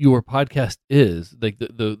niche your podcast is, like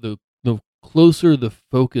the closer the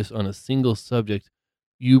focus on a single subject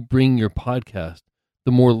you bring your podcast,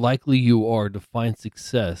 the more likely you are to find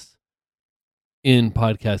success in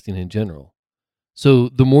podcasting in general. So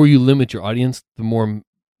the more you limit your audience, the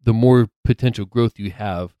more potential growth you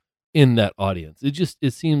have in that audience.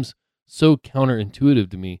 It seems so counterintuitive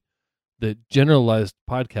to me that generalized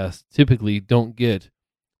podcasts typically don't get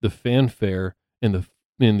the fanfare and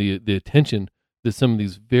the attention that some of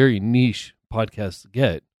these very niche podcasts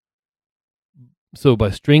get. So by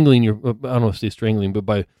strangling I don't want to say strangling, but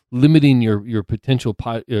by limiting your potential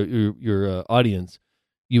your audience,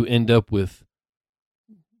 you end up with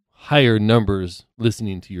higher numbers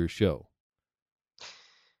listening to your show.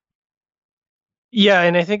 Yeah,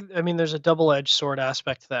 and I mean, there's a double-edged sword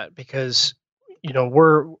aspect to that because,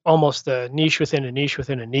 we're almost a niche within a niche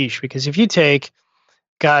within a niche. Because if you take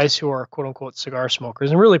guys who are quote unquote cigar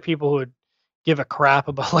smokers and really people who would give a crap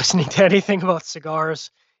about listening to anything about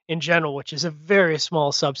cigars in general, which is a very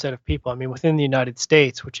small subset of people. I mean, within the United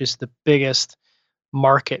States, which is the biggest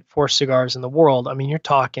market for cigars in the world, I mean, you're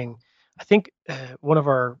talking, I think one of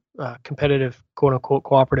our competitive quote unquote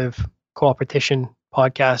cooperation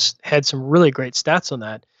podcasts had some really great stats on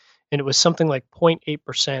that. And it was something like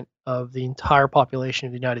 0.8% of the entire population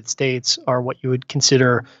of the United States are what you would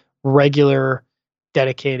consider regular,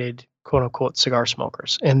 dedicated, quote unquote, cigar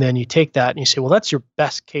smokers. And then you take that and you say, well, that's your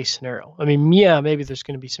best case scenario. I mean, yeah, maybe there's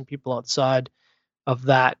going to be some people outside of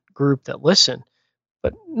that group that listen,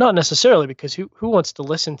 but not necessarily, because who wants to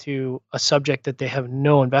listen to a subject that they have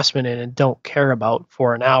no investment in and don't care about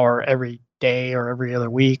for an hour every day or every other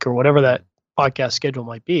week or whatever that podcast schedule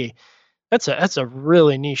might be? That's a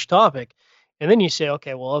really niche topic. And then you say,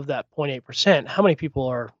 okay, well, of that 0.8%, how many people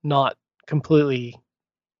are not completely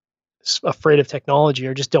afraid of technology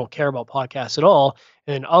or just don't care about podcasts at all?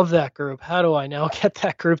 And then of that group, how do I now get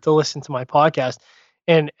that group to listen to my podcast?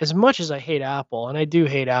 And as much as I hate Apple, and I do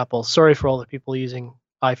hate Apple, sorry for all the people using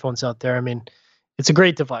iPhones out there. I mean, it's a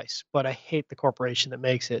great device, but I hate the corporation that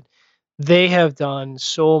makes it. They have done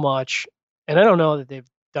so much, and I don't know that they've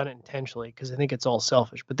done it intentionally because I think it's all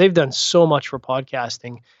selfish, but they've done so much for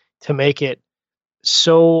podcasting to make it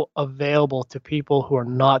so available to people who are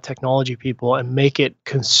not technology people and make it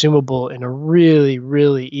consumable in a really,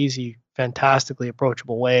 really easy, fantastically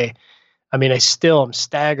approachable way. I mean, I still am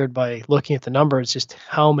staggered by looking at the numbers, just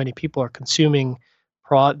how many people are consuming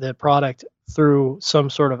the product through some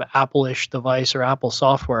sort of Apple-ish device or Apple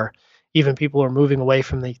software. Even people are moving away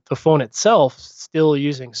from the phone itself, still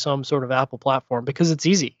using some sort of Apple platform because it's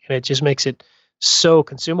easy and it just makes it so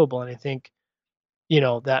consumable. And I think,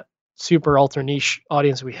 that super ultra niche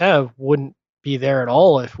audience we have wouldn't be there at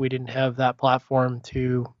all if we didn't have that platform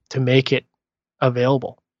to make it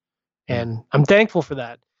available. And I'm thankful for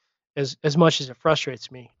that. As much as it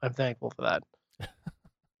frustrates me, I'm thankful for that.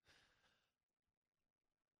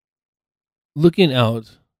 Looking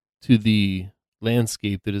out to the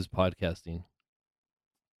landscape that is podcasting,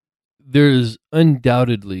 there's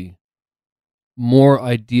undoubtedly more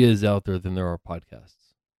ideas out there than there are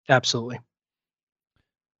podcasts. Absolutely.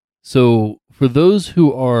 So for those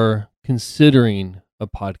who are considering a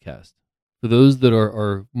podcast, for those that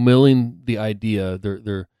are milling the idea,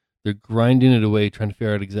 they're grinding it away, trying to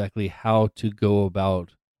figure out exactly how to go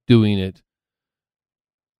about doing it,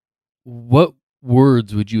 what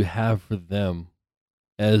words would you have for them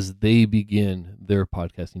as they begin their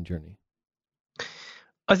podcasting journey?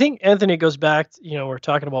 I think, Anthony, it goes back, we're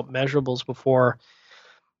talking about measurables before,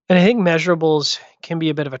 and I think measurables can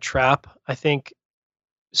be a bit of a trap. I think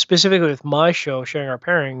specifically with my show, Sharing Our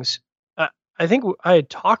Pairings, I think I had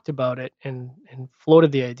talked about it and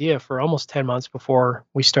floated the idea for almost 10 months before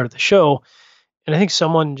we started the show. And I think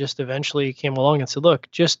someone just eventually came along and said, look,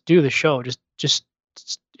 just do the show. Just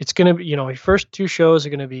it's going to be, your first two shows are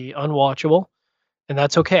going to be unwatchable, and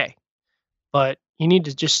that's okay. But you need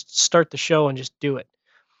to just start the show and just do it.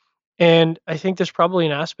 And I think there's probably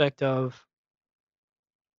an aspect of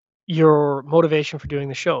your motivation for doing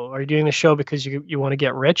the show. Are you doing the show because you want to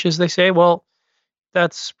get rich, as they say? Well,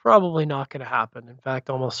 that's probably not going to happen. In fact,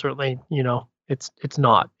 almost certainly, it's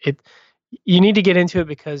not. You need to get into it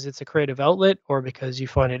because it's a creative outlet, or because you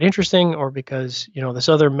find it interesting, or because this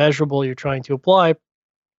other measurable you're trying to apply.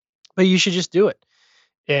 But you should just do it,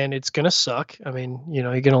 and it's going to suck. I mean, you're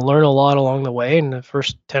going to learn a lot along the way, and the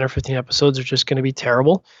first 10 or 15 episodes are just going to be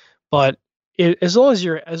terrible. But as long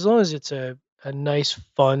as it's a nice,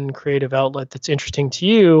 fun, creative outlet that's interesting to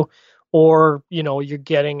you, or you're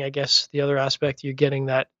getting, I guess the other aspect, you're getting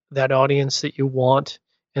that audience that you want,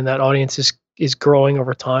 and that audience is growing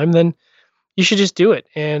over time, then you should just do it.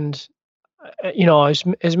 And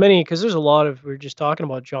as many, because there's a lot of, we're just talking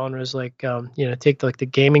about genres, like take like the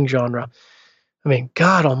gaming genre. I mean,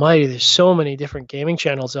 God almighty, there's so many different gaming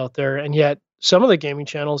channels out there, and yet some of the gaming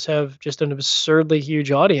channels have just an absurdly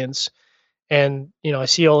huge audience. And, I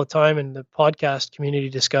see all the time in the podcast community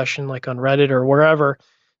discussion, like on Reddit or wherever,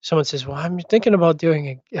 someone says, "Well, I'm thinking about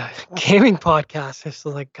doing a gaming podcast." It's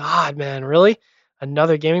like, God, man, really?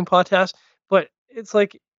 Another gaming podcast? But it's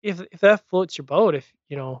like, if that floats your boat, if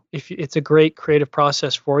it's a great creative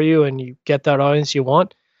process for you and you get that audience you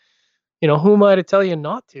want, who am I to tell you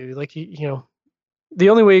not to? Like, the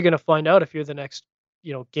only way you're going to find out if you're the next,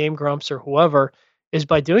 Game Grumps or whoever is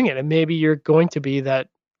by doing it. And maybe you're going to be that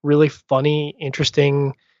really funny,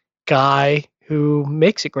 interesting guy who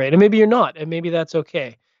makes it great. And maybe you're not, and maybe that's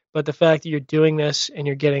okay. But the fact that you're doing this and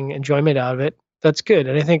you're getting enjoyment out of it, that's good.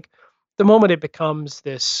 And I think the moment it becomes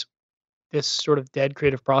this sort of dead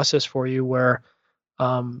creative process for you where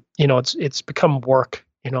it's become work,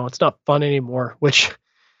 it's not fun anymore, which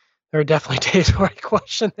there are definitely days where I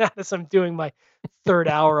question that as I'm doing my third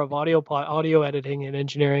hour of audio editing and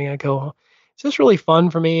engineering. I go, is this really fun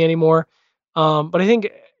for me anymore? But I think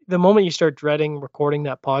the moment you start dreading recording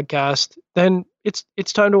that podcast, then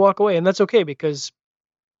it's time to walk away, and that's okay because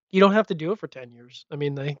you don't have to do it for 10 years. I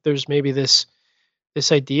mean, I think there's maybe this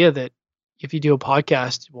idea that if you do a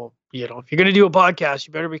podcast, well, if you're going to do a podcast,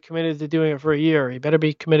 you better be committed to doing it for a year. Or you better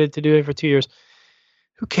be committed to doing it for 2 years.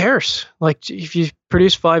 Who cares? Like, if you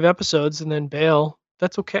produce 5 episodes and then bail,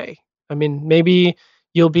 that's okay. I mean, maybe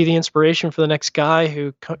you'll be the inspiration for the next guy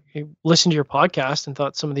who listened to your podcast and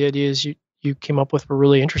thought some of the ideas you came up with were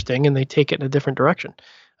really interesting, and they take it in a different direction.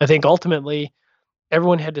 I think ultimately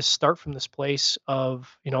everyone had to start from this place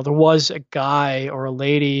of, there was a guy or a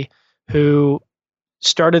lady who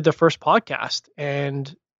started the first podcast,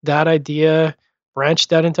 and that idea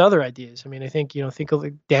branched out into other ideas. I mean, I think, think of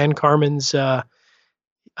like Dan Carmen's, what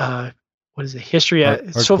is it? History.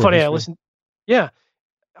 It's so funny. History. I listened. Yeah.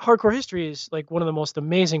 Hardcore History is like one of the most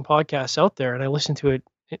amazing podcasts out there, and I listen to it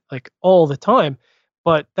like all the time.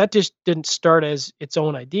 But that just didn't start as its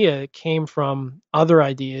own idea. It came from other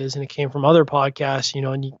ideas, and it came from other podcasts,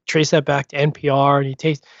 and you trace that back to NPR, and you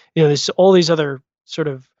taste, there's all these other sort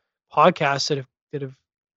of podcasts that have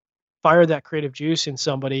fired that creative juice in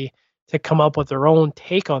somebody to come up with their own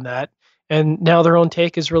take on that. And now their own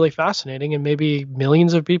take is really fascinating, and maybe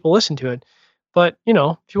millions of people listen to it. But,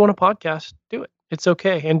 if you want a podcast, do it. It's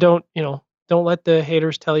okay. And don't let the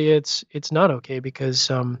haters tell you it's not okay, because,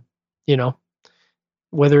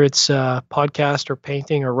 whether it's podcast or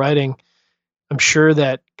painting or writing, I'm sure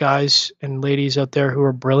that guys and ladies out there who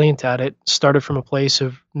are brilliant at it started from a place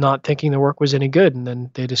of not thinking their work was any good. And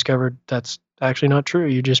then they discovered that's actually not true.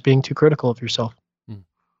 You're just being too critical of yourself.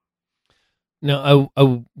 Now,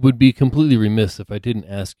 I would be completely remiss if I didn't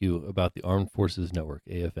ask you about the Armed Forces Network,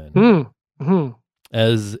 AFN. Mm-hmm.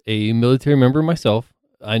 As a military member myself,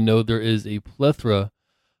 I know there is a plethora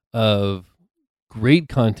of great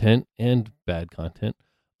content and bad content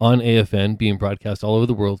on AFN being broadcast all over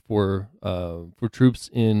the world for troops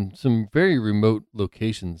in some very remote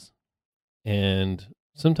locations, and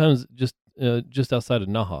sometimes just outside of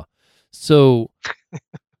Naha. So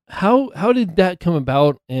how did that come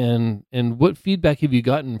about, and what feedback have you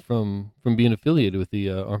gotten from being affiliated with the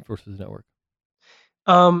Armed Forces Network?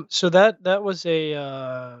 So that was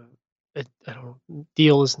I don't know,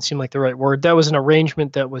 deal doesn't seem like the right word. That was an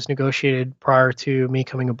arrangement that was negotiated prior to me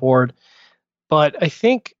coming aboard. But I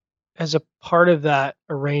think as a part of that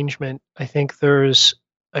arrangement, I think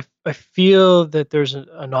I feel that there's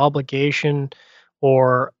an obligation,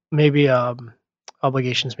 or maybe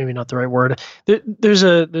obligation is maybe not the right word. There's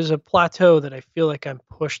a plateau that I feel like I'm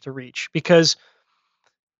pushed to reach, because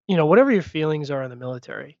whatever your feelings are in the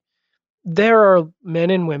military, there are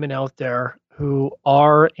men and women out there who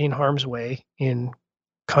are in harm's way in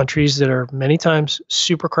countries that are many times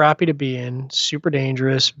super crappy to be in, super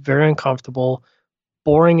dangerous, very uncomfortable,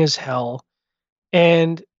 boring as hell.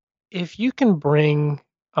 And if you can bring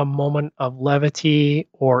a moment of levity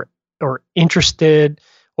or interested,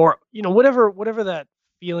 or whatever that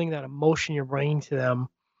feeling, that emotion you're bringing to them,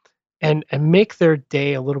 and make their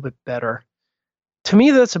day a little bit better, to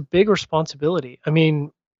me that's a big responsibility. I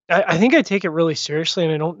mean, I think I take it really seriously,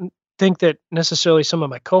 and I don't think that necessarily some of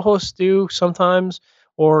my co-hosts do sometimes,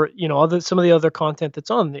 or some of the other content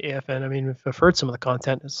that's on the AFN. I mean, if I've heard some of the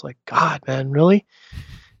content, it's like, God, man, really?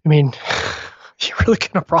 I mean, you're really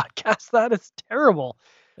gonna broadcast that? It's terrible.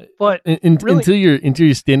 But really, until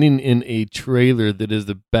you're standing in a trailer that is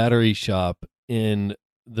the battery shop in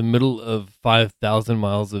the middle of 5,000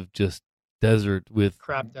 miles of just desert with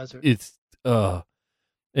crap desert. It's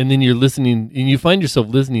and then you're listening, and you find yourself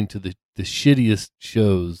listening to the shittiest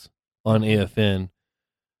shows on AFN,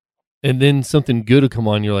 and then something good will come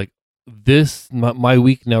on. You're like, my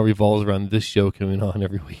week now revolves around this show coming on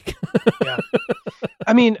every week. Yeah.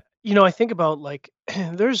 I mean, I think about like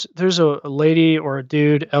there's a lady or a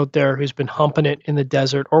dude out there who's been humping it in the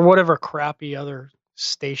desert or whatever crappy other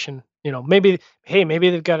station. Maybe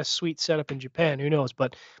they've got a sweet setup in Japan. Who knows?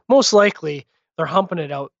 But most likely they're humping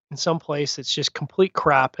it out in some place that's just complete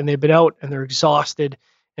crap, and they've been out and they're exhausted,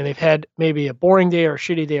 and they've had maybe a boring day or a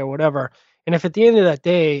shitty day or whatever. And if at the end of that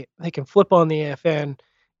day they can flip on the AFN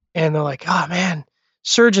and they're like, "Oh man,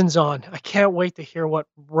 Surgeon's on. I can't wait to hear what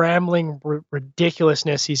rambling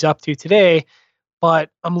ridiculousness he's up to today, but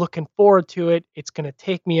I'm looking forward to it. It's going to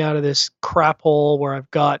take me out of this crap hole where I've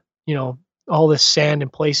got, all this sand in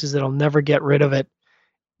places that I'll never get rid of it.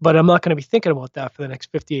 But I'm not going to be thinking about that for the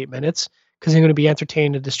next 58 minutes because I'm going to be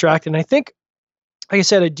entertained and distracted." And I think, like I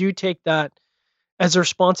said, I do take that as a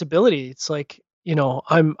responsibility. It's like,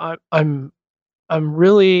 I'm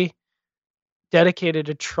really dedicated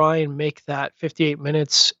to try and make that 58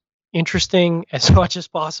 minutes interesting as much as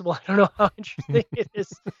possible. I don't know how interesting it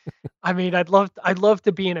is. I mean, I'd love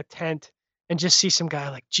to be in a tent and just see some guy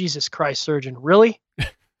like, "Jesus Christ, Surgeon, really?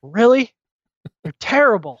 Really? You're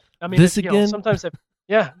terrible." I mean, This again? Sometimes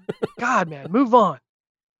yeah, God, man, move on.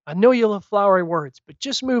 I know you love flowery words, but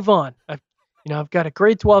just move on. I've got a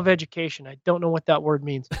grade 12 education. I don't know what that word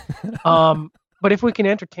means. But if we can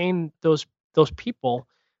entertain those people,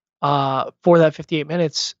 for that 58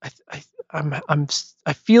 minutes,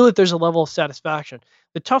 I feel that there's a level of satisfaction.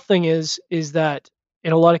 The tough thing is that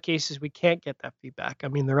in a lot of cases we can't get that feedback. I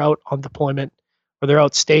mean, they're out on deployment or they're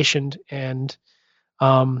out stationed, and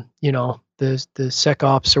the sec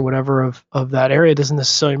ops or whatever of that area doesn't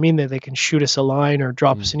necessarily mean that they can shoot us a line or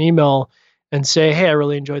drop us an email and say, "Hey, I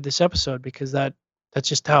really enjoyed this episode," because that's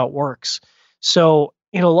just how it works. So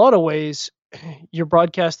in a lot of ways, you're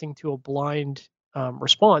broadcasting to a blind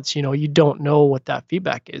response. You don't know what that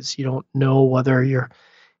feedback is. You don't know whether you're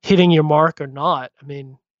hitting your mark or not. I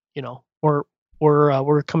mean, we're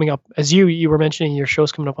coming up, as you were mentioning, your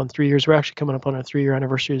show's coming up on 3 years. We're actually coming up on our 3-year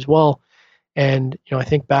anniversary as well. And I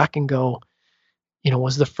think back and go,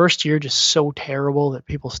 was the first year just so terrible that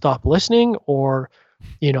people stopped listening, or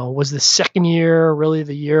was the second year really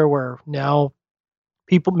the year where now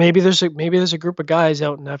people, maybe there's a group of guys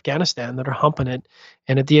out in Afghanistan that are humping it,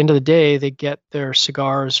 and at the end of the day they get their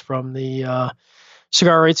cigars from the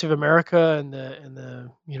Cigar Rights of America and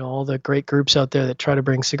the all the great groups out there that try to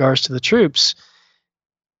bring cigars to the troops.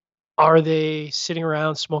 Are they sitting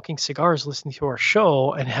around smoking cigars, listening to our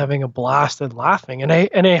show and having a blast and laughing? And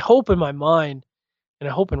I hope in my mind, and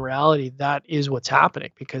I hope in reality, that is what's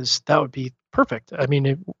happening, because that would be perfect. I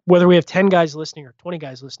mean, whether we have 10 guys listening or 20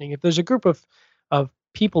 guys listening, if there's a group of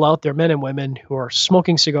people out there, men and women, who are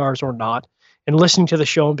smoking cigars or not, and listening to the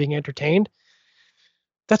show and being entertained,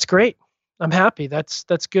 that's great. I'm happy. That's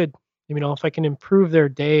good. If I can improve their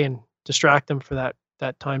day and distract them for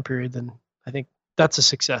that time period, then I think that's a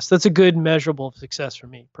success. That's a good measurable success for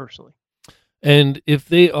me personally. And if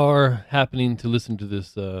they are happening to listen to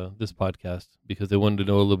this this podcast because they wanted to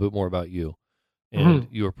know a little bit more about you and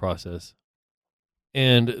your process,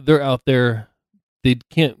 and they're out there, they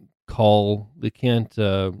can't call, they can't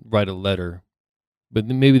write a letter, but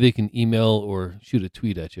then maybe they can email or shoot a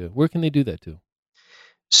tweet at you. Where can they do that to?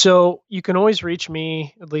 So you can always reach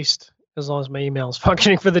me, at least as long as my email is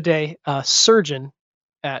functioning for the day.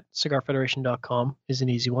 Surgeon@cigarfederation.com is an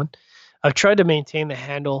easy one. I've tried to maintain the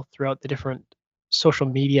handle throughout the different social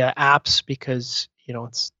media apps because,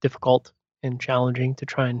 it's difficult and challenging to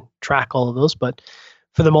try and track all of those. But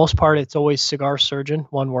for the most part, it's always Cigar Surgeon,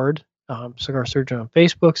 one word. Cigar Surgeon on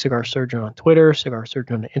Facebook, Cigar Surgeon on Twitter, Cigar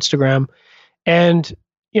Surgeon on Instagram. And,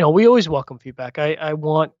 we always welcome feedback. I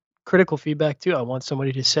want critical feedback too. I want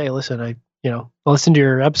somebody to say, "Listen, I listened to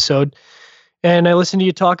your episode and I listened to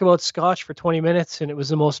you talk about Scotch for 20 minutes and it was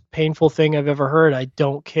the most painful thing I've ever heard. I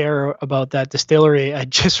don't care about that distillery. I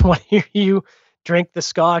just want to hear you drink the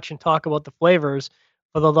Scotch and talk about the flavors.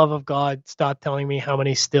 For the love of God, stop telling me how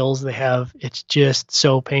many stills they have. It's just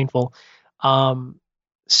so painful."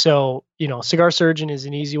 So, Cigar Surgeon is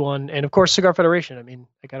an easy one. And of course, Cigar Federation. I mean,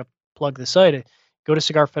 I got to plug the site. Go to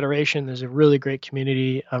Cigar Federation. There's a really great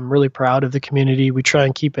community. I'm really proud of the community. We try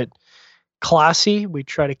and keep it classy. We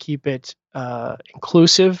try to keep it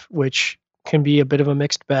inclusive, which can be a bit of a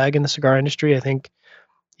mixed bag in the cigar industry. I think,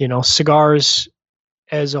 cigars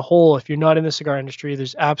as a whole, if you're not in the cigar industry,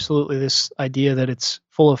 there's absolutely this idea that it's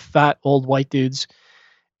full of fat old white dudes.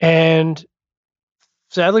 And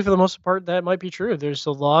sadly, for the most part, that might be true. There's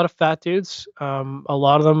a lot of fat dudes. A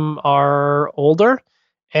lot of them are older.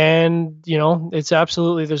 And, it's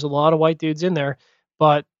absolutely, there's a lot of white dudes in there.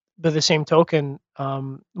 But by the same token,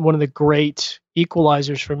 one of the great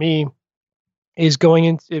equalizers for me is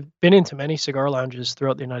been into many cigar lounges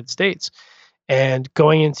throughout the United States, and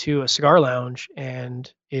going into a cigar lounge,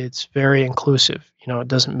 and it's very inclusive. It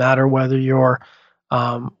doesn't matter whether you're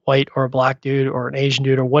white or a black dude or an Asian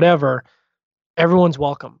dude or whatever. Everyone's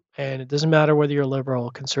welcome, and it doesn't matter whether you're liberal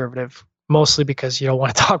or conservative. Mostly because you don't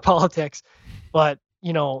want to talk politics, but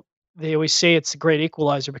they always say it's a great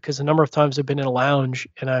equalizer because the number of times I've been in a lounge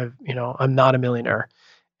and I'm not a millionaire,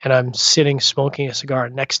 and I'm sitting smoking a cigar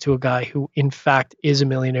next to a guy who in fact is a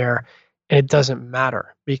millionaire, and it doesn't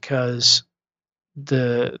matter because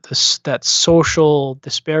that social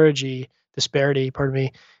disparity, pardon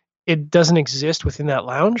me, it doesn't exist within that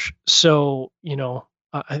lounge. So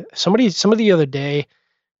somebody the other day,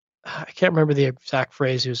 I can't remember the exact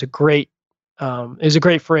phrase. It was a great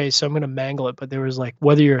phrase, so I'm going to mangle it. But there was like,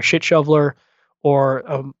 whether you're a shit shoveler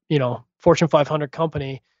or Fortune 500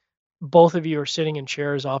 company, both of you are sitting in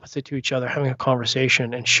chairs opposite to each other, having a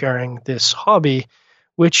conversation and sharing this hobby,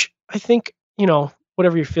 which I think,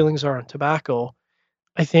 whatever your feelings are on tobacco,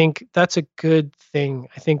 I think that's a good thing.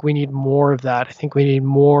 I think we need more of that. I think we need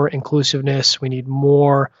more inclusiveness. We need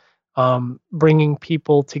more bringing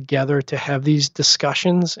people together to have these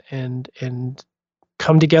discussions and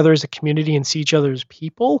come together as a community and see each other as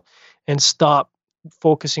people, and stop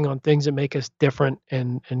focusing on things that make us different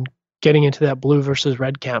and getting into that blue versus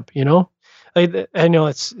red camp. I know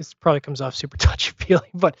it's probably comes off super touchy feely,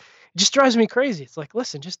 but it just drives me crazy. It's like,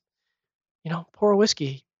 listen, just pour a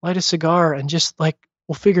whiskey, light a cigar, and just like,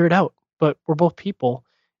 we'll figure it out. But we're both people,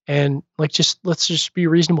 and like, let's just be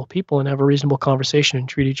reasonable people and have a reasonable conversation and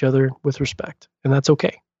treat each other with respect, and that's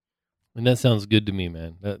okay. And that sounds good to me,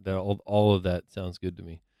 man. That all of that sounds good to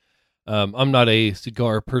me. I'm not a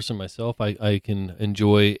cigar person myself. I can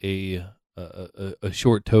enjoy a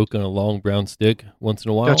short toke on a long brown stick once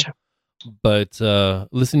in a while. Gotcha. But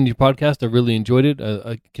listening to your podcast, I really enjoyed it.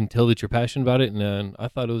 I can tell that you're passionate about it, and I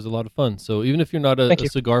thought it was a lot of fun. So even if you're not a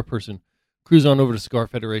cigar person, cruise on over to Cigar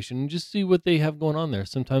Federation and just see what they have going on there.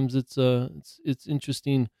 Sometimes it's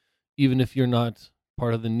interesting, even if you're not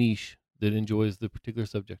part of the niche that enjoys the particular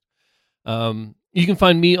subject. You can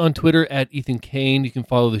find me on Twitter at Ethan Kane. You can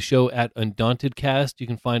follow the show at UndauntedCast. You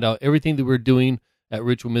can find out everything that we're doing at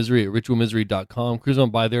Ritual Misery at ritualmisery.com. Cruise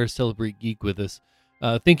on by there, celebrate geek with us.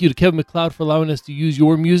 Thank you to Kevin MacLeod for allowing us to use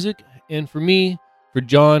your music. And for me, for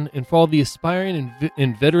John, and for all the aspiring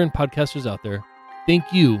and veteran podcasters out there,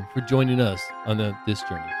 thank you for joining us on this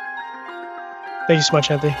journey. Thank you so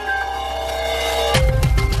much, Anthony.